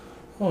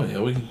 Oh, yeah,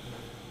 we can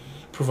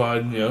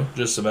provide,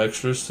 just some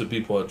extras to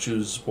people that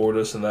choose to support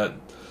us in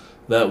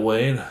that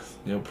way,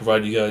 and,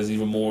 provide you guys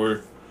even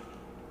more,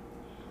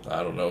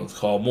 I don't know what it's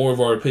called, more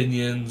of our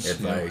opinions,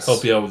 Advice.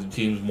 Help you out with your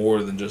teams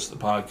more than just the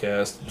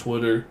podcast and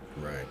Twitter.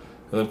 Right.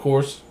 And, of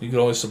course, you can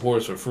always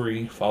support us for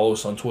free. Follow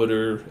us on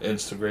Twitter,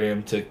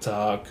 Instagram,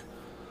 TikTok,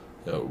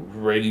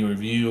 rating,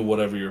 review,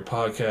 whatever your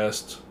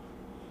preferred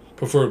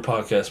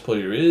podcast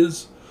player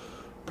is.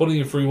 Plenty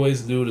of free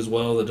ways to do it as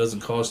well that doesn't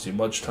cost you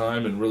much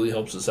time and really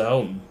helps us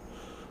out and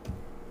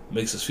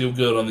makes us feel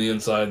good on the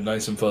inside,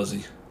 nice and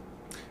fuzzy.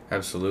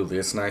 Absolutely.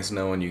 It's nice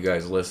knowing you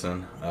guys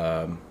listen.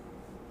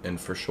 And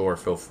for sure,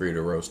 feel free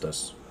to roast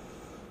us.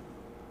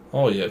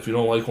 Oh, yeah, if you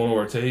don't like one of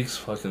our takes,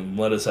 fucking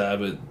let us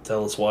have it.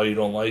 Tell us why you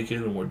don't like it,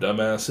 and we're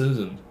dumbasses,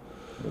 and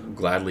We'll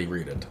gladly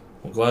read it.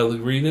 we'll gladly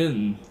read it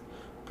and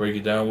break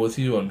it down with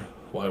you on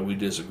why we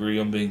disagree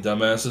on being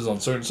dumbasses on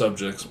certain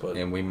subjects, but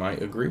And we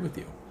might agree with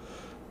you.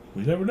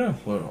 we never know.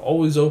 We're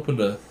always open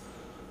to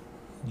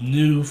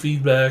new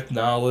feedback,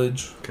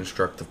 knowledge,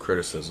 Constructive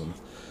criticism.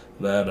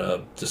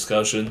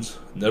 discussions,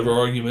 never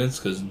arguments,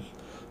 because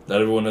not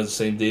everyone has the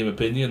same damn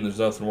opinion. There's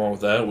nothing wrong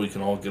with that. We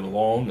can all get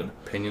along, and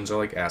Opinions are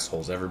like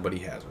assholes. Everybody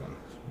has one.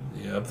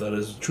 yeah, that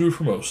is true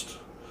for most.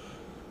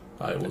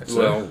 I would say.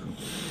 Well,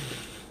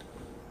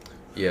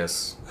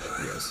 yes.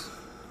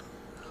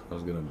 I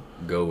was going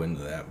to go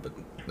into that, but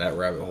that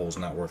rabbit hole's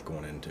not worth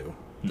going into.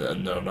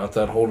 No, not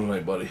that hole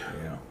tonight, buddy.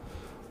 Yeah.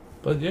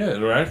 But yeah,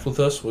 interact with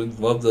us. We'd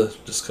love to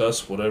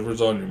discuss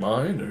whatever's on your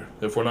mind, or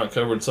if we're not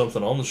covering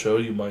something on the show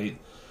you might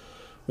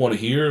want to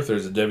hear. If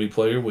there's a Devy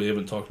player we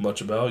haven't talked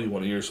much about, you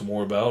want to hear some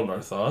more about and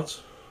our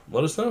thoughts,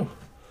 let us know.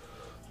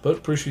 But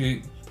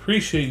appreciate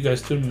you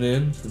guys tuning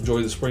in.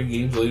 Enjoy the spring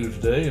games later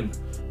today, and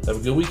have a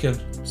good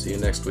weekend. See you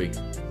next week.